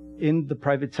in the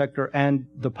private sector and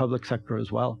the public sector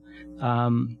as well.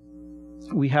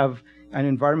 We have an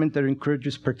environment that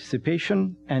encourages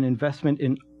participation and investment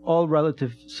in all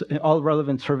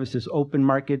relevant services, open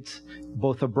markets,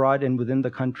 both abroad and within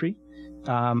the country.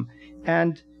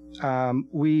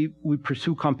 We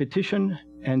pursue competition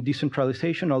and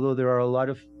decentralization, although there are a lot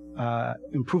of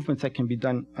improvements that can be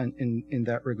done in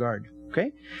that regard.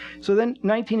 Okay, so then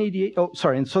 1988. Oh,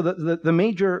 sorry. And so the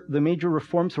major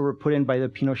reforms that were put in by the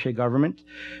Pinochet government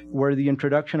were the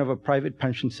introduction of a private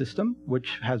pension system,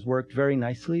 which has worked very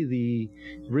nicely. The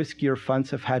riskier funds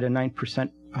have had a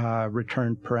 9%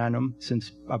 return per annum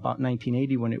since about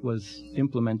 1980 when it was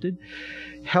implemented.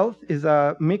 Health is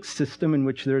a mixed system in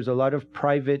which there's a lot of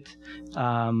private.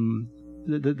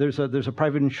 There's a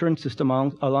private insurance system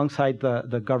alongside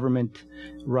the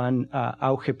government-run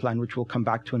Auge plan, which we'll come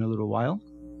back to in a little while.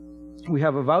 We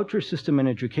have a voucher system in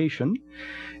education.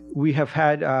 We have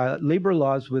had labor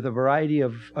laws with a variety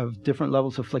of different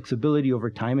levels of flexibility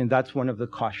over time, and that's one of the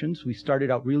cautions. We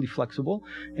started out really flexible,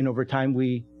 and over time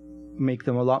we make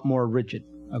them a lot more rigid.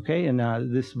 Okay, and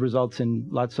this results in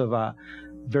lots of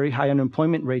very high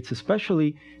unemployment rates,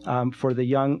 especially for the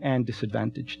young and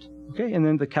disadvantaged. Okay, and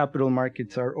then the capital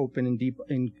markets are open and deep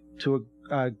to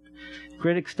a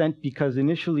great extent because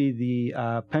initially the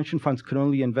pension funds could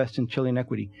only invest in Chilean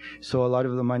equity. So a lot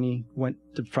of the money went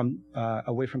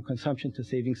away from consumption to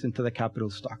savings into the capital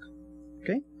stock.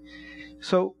 Okay,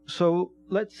 so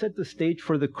let's set the stage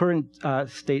for the current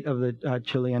state of the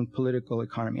Chilean political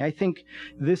economy. I think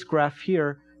this graph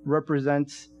here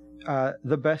represents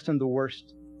the best and the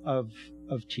worst of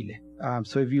Chile.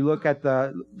 So if you look at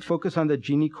focus on the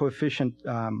Gini coefficient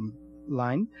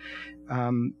line,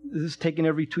 this is taken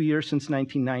every 2 years since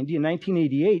 1990. In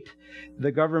 1988,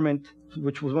 the government,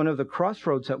 which was one of the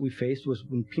crossroads that we faced, was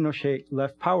when Pinochet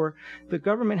left power, the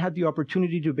government had the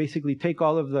opportunity to basically take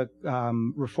all of the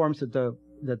reforms that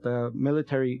the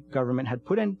military government had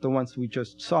put in, the ones we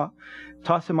just saw,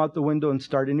 toss them out the window and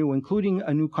start anew, including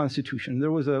a new constitution.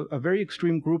 There was a very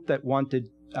extreme group that wanted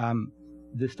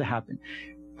this to happen.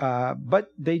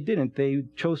 But they didn't. They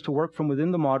chose to work from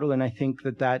within the model, and I think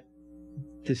that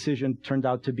decision turned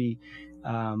out to be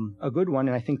a good one,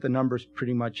 and I think the numbers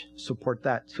pretty much support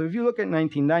that. So if you look at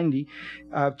 1990,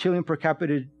 Chilean per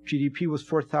capita GDP was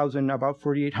about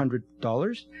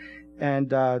 $4,800,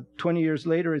 and 20 years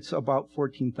later, it's about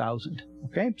 14,000.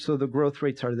 Okay, so the growth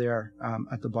rates are there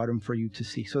at the bottom for you to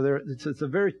see. So it's a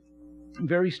very,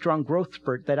 very strong growth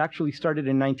spurt that actually started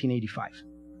in 1985.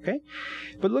 Okay,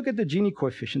 but look at the Gini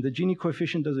coefficient. The Gini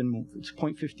coefficient doesn't move. It's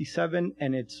 0.57,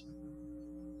 and it's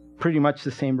pretty much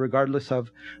the same regardless of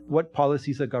what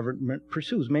policies the government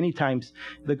pursues. Many times,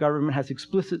 the government has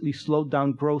explicitly slowed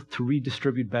down growth to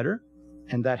redistribute better,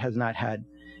 and that has not had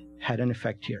an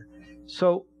effect here.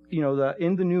 So, you know,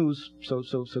 in the news, so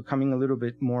coming a little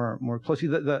bit more closely,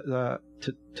 to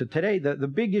today, the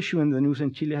big issue in the news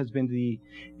in Chile has been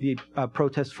the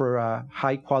protest for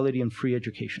high quality and free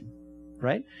education.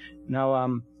 Right?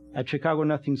 Now, at Chicago,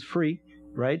 nothing's free,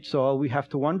 right? So all we have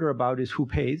to wonder about is who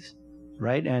pays,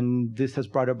 right? And this has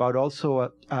brought about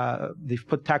also, they've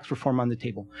put tax reform on the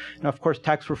table. Now, of course,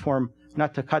 tax reform,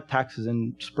 not to cut taxes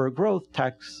and spur growth,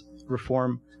 tax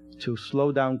reform to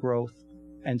slow down growth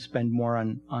and spend more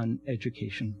on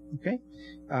education, okay?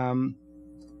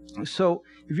 So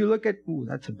if you look at, ooh,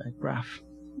 that's a bad graph.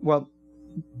 Well,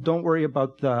 don't worry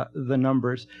about the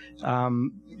numbers.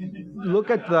 Look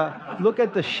at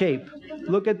the shape.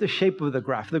 Look at the shape of the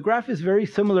graph. The graph is very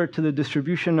similar to the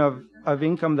distribution of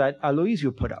income that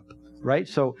Aloisio put up, right?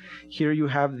 So here you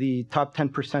have the top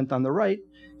 10% on the right,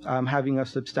 having a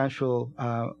substantial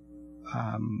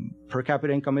per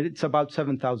capita income. It's about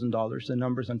 $7,000. The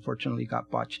numbers unfortunately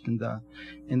got botched in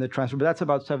the transfer, but that's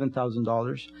about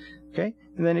 $7,000. Okay,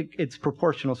 and then it's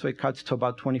proportional, so it cuts to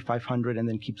about 2,500 and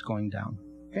then keeps going down.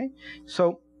 Okay,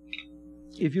 so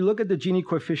if you look at the Gini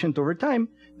coefficient over time,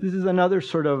 this is another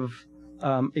sort of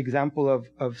example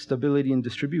of stability in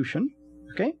distribution.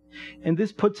 Okay, and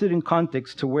this puts it in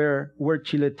context to where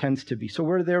Chile tends to be. So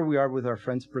where we are with our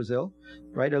friends Brazil,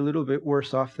 right? A little bit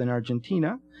worse off than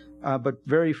Argentina, but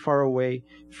very far away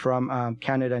from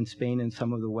Canada and Spain and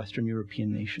some of the Western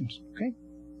European nations. Okay,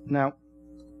 now.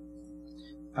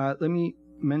 Let me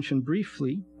mention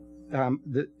briefly,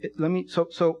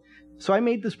 so I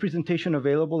made this presentation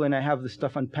available, and I have the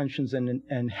stuff on pensions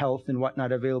and health and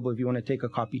whatnot available if you want to take a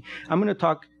copy. I'm going to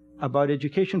talk about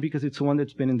education because it's the one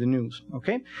that's been in the news,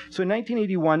 okay? So in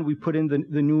 1981, we put in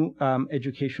the new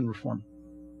education reform.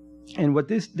 And what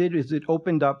this did is it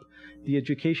opened up the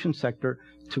education sector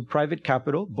to private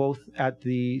capital, both at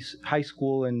the high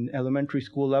school and elementary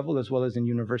school level, as well as in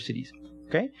universities,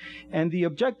 okay? And the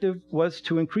objective was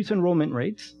to increase enrollment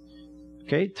rates,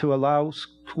 okay, to allow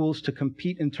schools to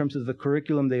compete in terms of the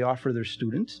curriculum they offer their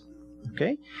students,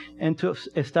 okay, and to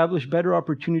establish better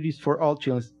opportunities for all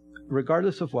Chileans,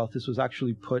 regardless of wealth. This was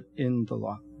actually put in the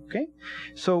law, okay?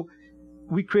 So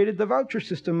we created the voucher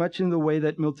system much in the way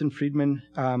that Milton Friedman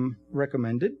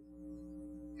recommended,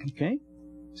 okay?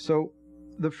 So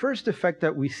the first effect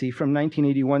that we see from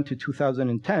 1981 to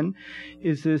 2010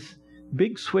 is this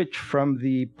big switch from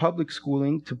the public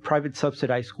schooling to private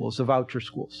subsidized schools, the voucher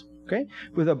schools, okay,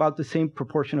 with about the same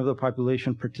proportion of the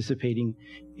population participating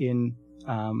in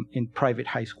private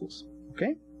high schools,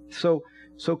 okay? So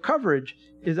coverage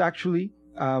is actually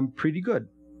pretty good.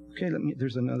 Okay,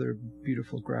 there's another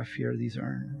beautiful graph here. These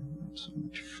are not so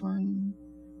much fun.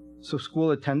 So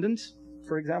school attendance,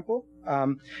 for example,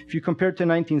 if you compare to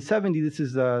 1970, this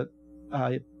is the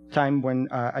time when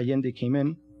Allende came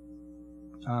in.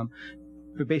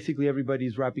 But basically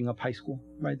everybody's wrapping up high school,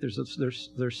 right? There's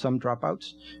some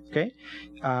dropouts, okay?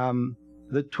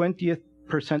 The 20th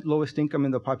percent lowest income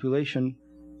in the population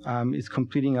is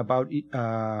completing about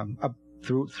up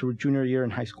through junior year in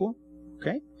high school,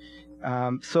 okay?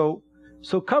 So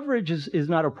coverage is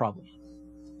not a problem.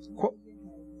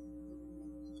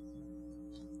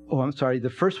 Oh, I'm sorry. The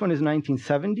first one is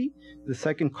 1970. The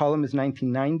second column is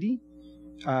 1990.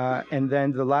 And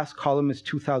then the last column is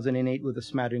 2008 with a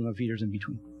smattering of years in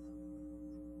between.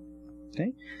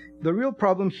 Okay, the real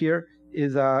problem here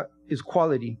is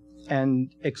quality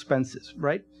and expenses,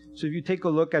 right? So if you take a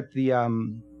look at the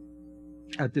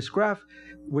at this graph,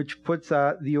 which puts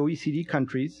the OECD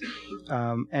countries,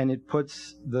 and it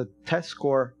puts the test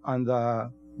score on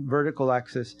the vertical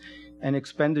axis and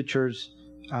expenditures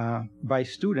by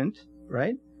student,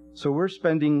 right? So we're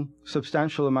spending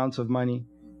substantial amounts of money,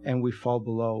 and we fall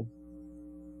below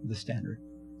the standard,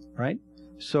 right?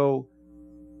 So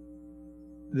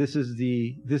this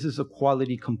is a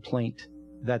quality complaint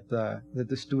that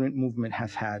the student movement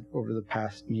has had over the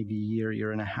past maybe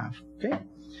year and a half. Okay,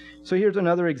 so here's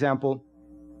another example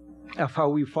of how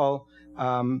we fall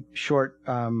short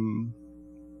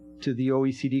to the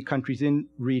OECD countries in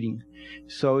reading.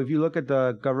 So if you look at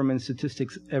the government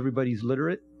statistics, everybody's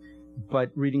literate,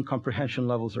 but reading comprehension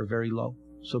levels are very low.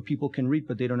 So people can read,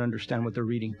 but they don't understand what they're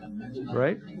reading,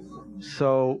 right?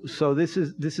 So this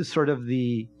is sort of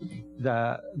the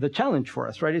challenge for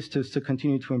us, right? Is to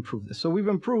continue to improve this. So we've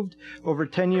improved over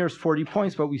 10 years, 40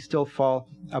 points, but we still fall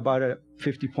about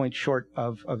 50 points short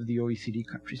of the OECD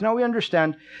countries. Now we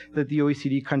understand that the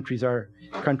OECD countries are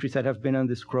countries that have been on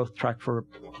this growth track for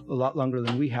a lot longer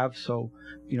than we have. So,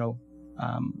 you know,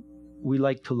 we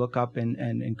like to look up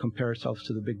and compare ourselves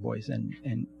to the big boys,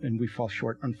 and we fall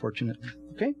short, unfortunately.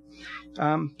 Okay,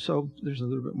 so there's a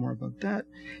little bit more about that.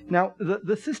 Now,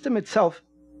 the system itself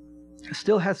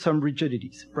still has some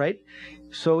rigidities, right?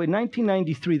 So in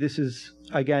 1993, this is,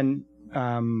 again,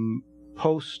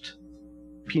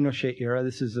 post-Pinochet era.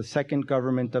 This is the second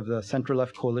government of the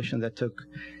center-left coalition that took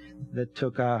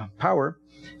power,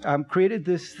 created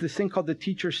this thing called the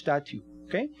teacher statute,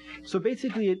 okay? So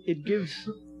basically, it gives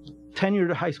tenure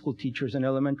to high school teachers and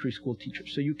elementary school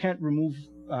teachers. So you can't remove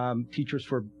teachers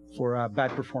for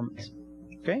bad performance,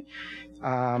 okay?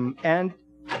 And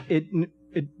it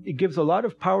gives a lot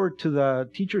of power to the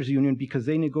teachers union because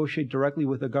they negotiate directly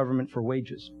with the government for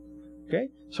wages, okay?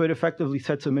 So it effectively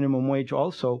sets a minimum wage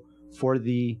also for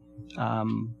the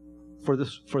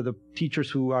teachers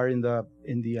who are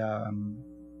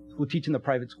who teach in the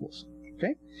private schools,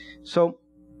 okay? So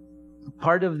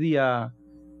part of the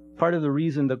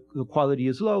reason the quality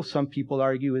is low, some people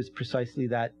argue, is precisely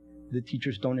that the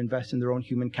teachers don't invest in their own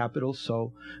human capital.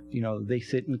 So, you know, they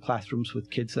sit in classrooms with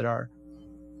kids that are,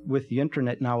 with the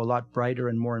internet now, a lot brighter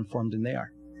and more informed than they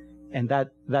are. And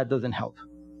that doesn't help,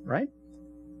 right?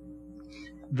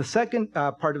 The second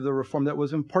part of the reform that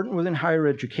was important was in higher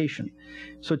education.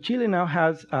 So Chile now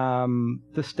has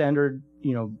the standard,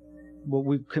 you know, what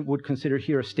we would consider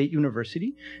here a state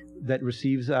university that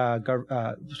receives,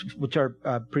 which are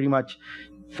pretty much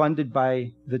funded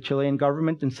by the Chilean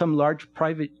government, and some large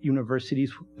private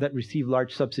universities that receive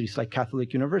large subsidies, like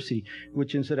Catholic University,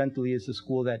 which incidentally is a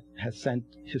school that has sent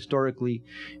historically,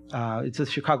 it's a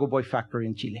Chicago boy factory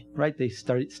in Chile, right? They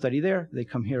study there, they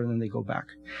come here, and then they go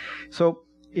back. So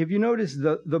if you notice,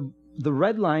 the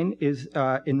red line is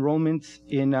enrollments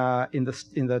in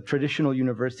the traditional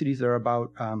universities. There are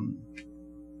about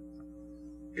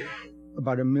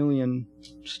 1 million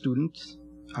students.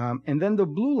 And then the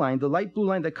blue line, the light blue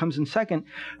line that comes in second,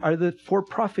 are the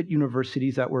for-profit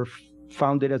universities that were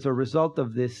founded as a result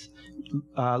of this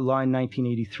law in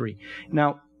 1983.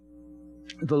 Now,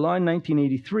 the law in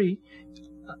 1983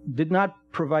 did not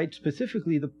provide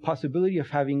specifically the possibility of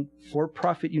having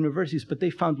for-profit universities, but they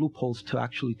found loopholes to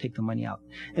actually take the money out.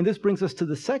 And this brings us to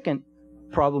the second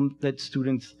problem that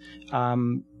students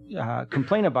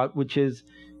complain about, which is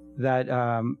that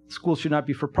schools should not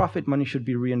be for profit, money should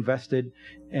be reinvested,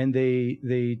 and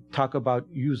they talk about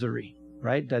usury,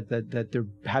 right? That they're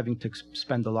having to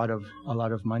spend a lot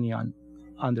of money on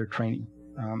their training.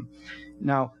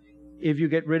 Now, if you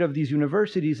get rid of these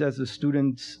universities, as the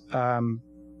students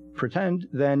pretend,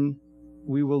 then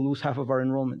we will lose half of our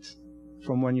enrollments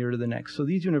from one year to the next. So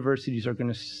these universities are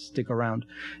going to stick around.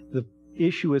 The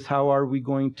issue is, how are we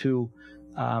going to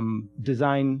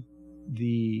design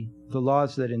the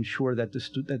laws that ensure that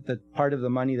that part of the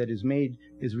money that is made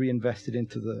is reinvested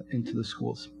into the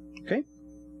schools? Okay,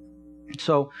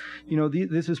 so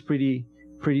this is pretty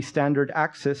standard.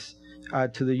 Access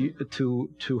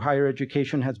to higher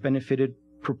education has benefited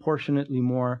proportionately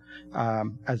more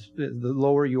as the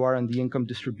lower you are on the income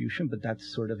distribution, but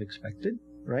that's sort of expected,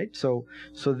 right? So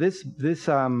this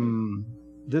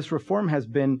reform has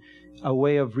been a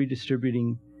way of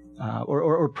redistributing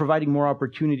or providing more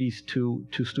opportunities to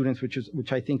students,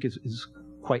 which I think is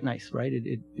quite nice, right?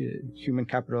 Human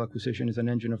capital acquisition is an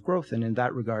engine of growth, and in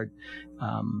that regard,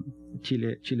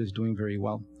 Chile is doing very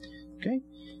well. Okay,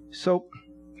 so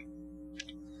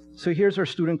here's our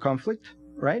student conflict,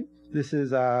 right? This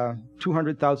is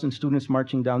 200,000 students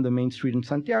marching down the main street in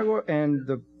Santiago, and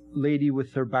the lady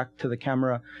with her back to the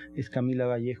camera is Camila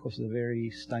Vallejos, the very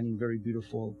stunning, very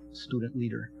beautiful student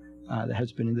leader that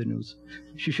has been in the news.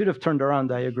 She should have turned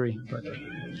around, I agree, but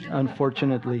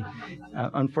unfortunately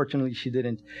she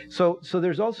didn't. So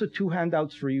there's also 2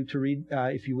 handouts for you to read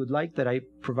if you would like, that I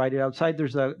provided outside.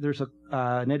 There's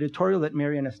an editorial that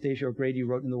Mary Anastasia O'Grady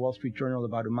wrote in the Wall Street Journal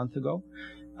about a month ago.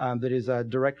 That is a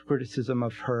direct criticism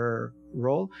of her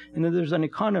role. And then there's an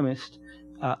Economist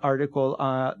article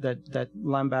that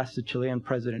lambasts the Chilean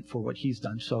president for what he's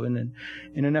done. So in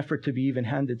an effort to be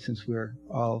even-handed, since we're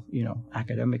all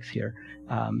academics here,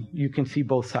 you can see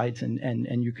both sides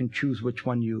and you can choose which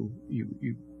one you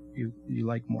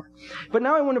like more. But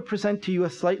now I want to present to you a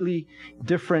slightly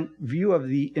different view of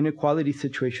the inequality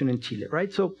situation in Chile,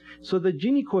 right? So the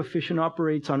Gini coefficient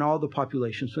operates on all the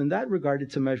population. So in that regard,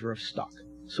 it's a measure of stock.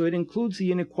 So it includes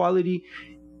the inequality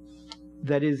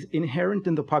that is inherent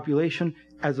in the population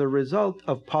as a result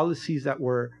of policies that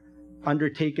were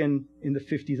undertaken in the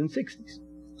 50s and 60s,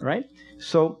 right?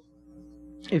 So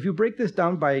if you break this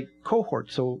down by cohort,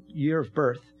 so year of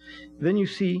birth, then you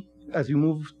see, as you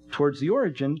move towards the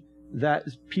origin, that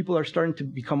people are starting to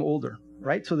become older,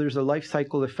 right? So there's a life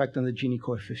cycle effect on the Gini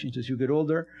coefficient. As you get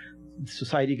older,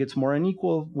 society gets more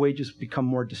unequal, wages become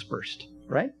more dispersed,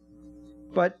 right?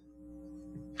 But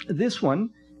this one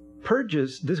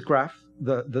purges this graph.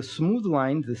 The smooth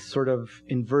line, this sort of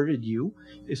inverted U,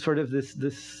 is sort of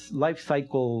this life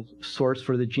cycle source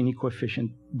for the Gini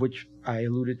coefficient, which I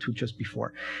alluded to just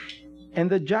before. And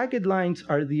the jagged lines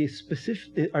are the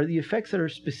effects that are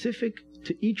specific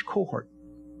to each cohort.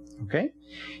 Okay,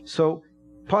 so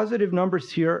positive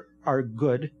numbers here are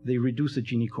good; they reduce the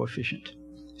Gini coefficient.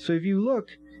 So if you look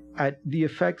at the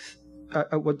effects,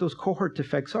 at what those cohort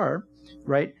effects are,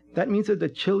 right? That means that the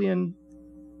Chilean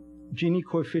Gini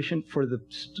coefficient for the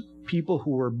people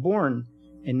who were born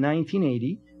in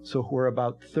 1980, so who are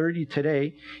about 30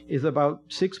 today, is about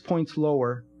 6 points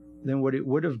lower than what it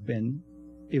would have been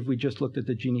if we just looked at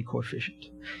the Gini coefficient.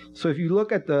 So if you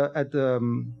look at that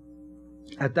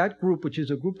group, which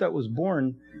is a group that was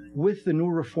born with the new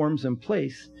reforms in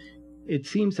place, it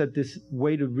seems that this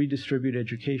way to redistribute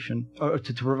education, or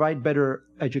to provide better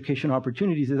education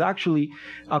opportunities, is actually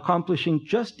accomplishing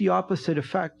just the opposite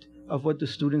effect of what the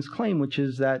students claim, which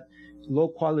is that low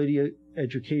quality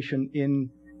education in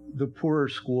the poorer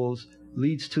schools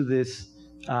leads to this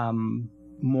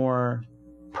more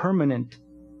permanent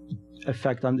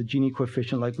effect on the Gini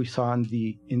coefficient, like we saw in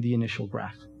the initial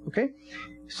graph. Okay,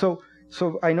 so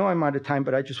I know I'm out of time,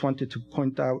 but I just wanted to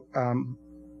point out.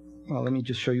 Well, let me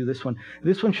just show you this one.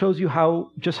 This one shows you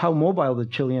just how mobile the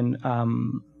Chilean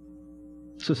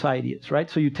society is, right?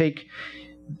 So you take,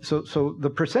 so the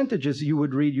percentages you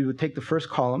would take the first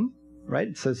column, right?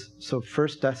 It says, so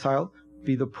first decile,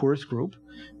 be the poorest group.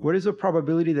 What is the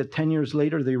probability that 10 years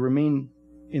later they remain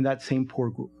in that same poor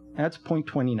group? That's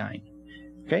 0.29.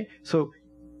 Okay, so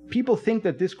people think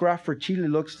that this graph for Chile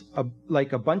looks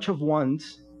like a bunch of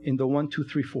ones in the 1, 2,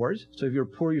 3, 4s. So if you're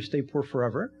poor, you stay poor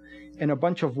forever. And a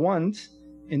bunch of ones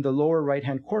in the lower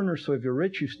right-hand corner. So if you're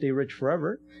rich, you stay rich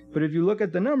forever. But if you look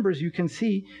at the numbers, you can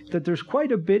see that there's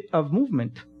quite a bit of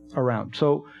movement around.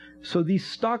 So these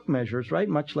stock measures, right,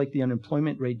 much like the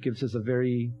unemployment rate gives us a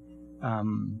very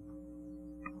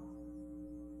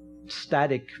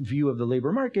static view of the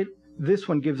labor market, this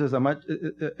one gives us a much,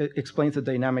 explains the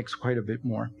dynamics quite a bit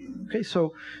more. Okay,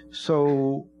 so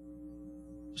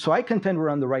I contend we're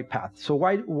on the right path. So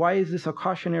why is this a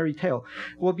cautionary tale?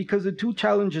 Well, because the two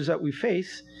challenges that we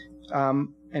face,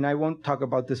 and I won't talk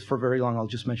about this for very long, I'll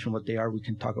just mention what they are, we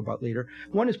can talk about later.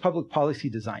 One is public policy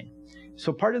design.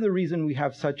 So part of the reason we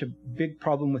have such a big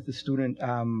problem with the student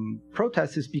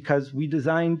protests is because we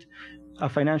designed a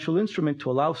financial instrument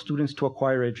to allow students to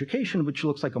acquire education, which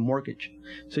looks like a mortgage.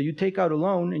 So you take out a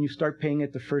loan and you start paying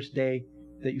it the first day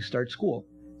that you start school.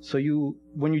 So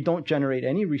when you don't generate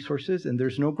any resources and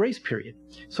there's no grace period.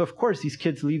 So of course these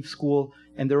kids leave school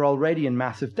and they're already in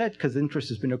massive debt because interest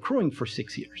has been accruing for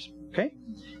 6 years, okay?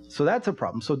 So that's a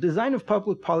problem. So design of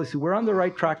public policy, we're on the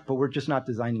right track, but we're just not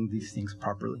designing these things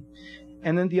properly.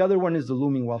 And then the other one is the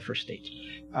looming welfare state.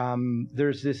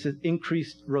 There's this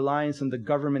increased reliance on the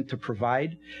government to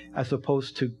provide, as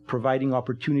opposed to providing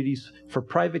opportunities for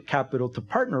private capital to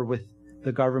partner with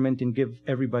the government and give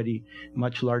everybody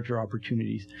much larger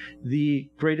opportunities. The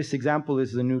greatest example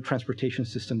is the new transportation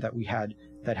system that we had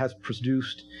that has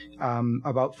produced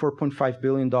about $4.5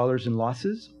 billion in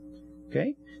losses,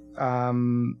 okay?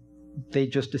 They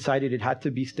just decided it had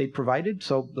to be state provided,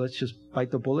 so let's just bite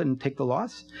the bullet and take the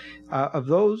loss. Of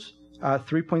those,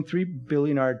 3.3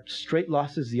 billion are straight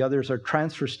losses. The others are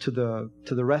transfers to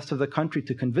the rest of the country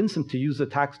to convince them to use the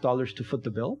tax dollars to foot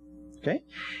the bill. Okay,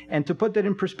 and to put that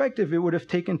in perspective, it would have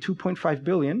taken 2.5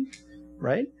 billion,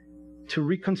 right, to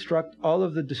reconstruct all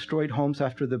of the destroyed homes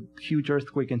after the huge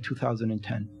earthquake in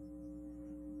 2010.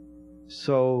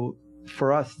 So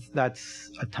for us, that's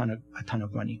a ton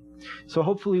of money. So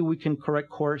hopefully we can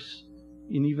correct course,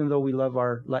 and even though we love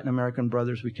our Latin American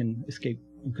brothers, we can escape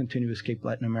and continue to escape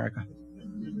Latin America.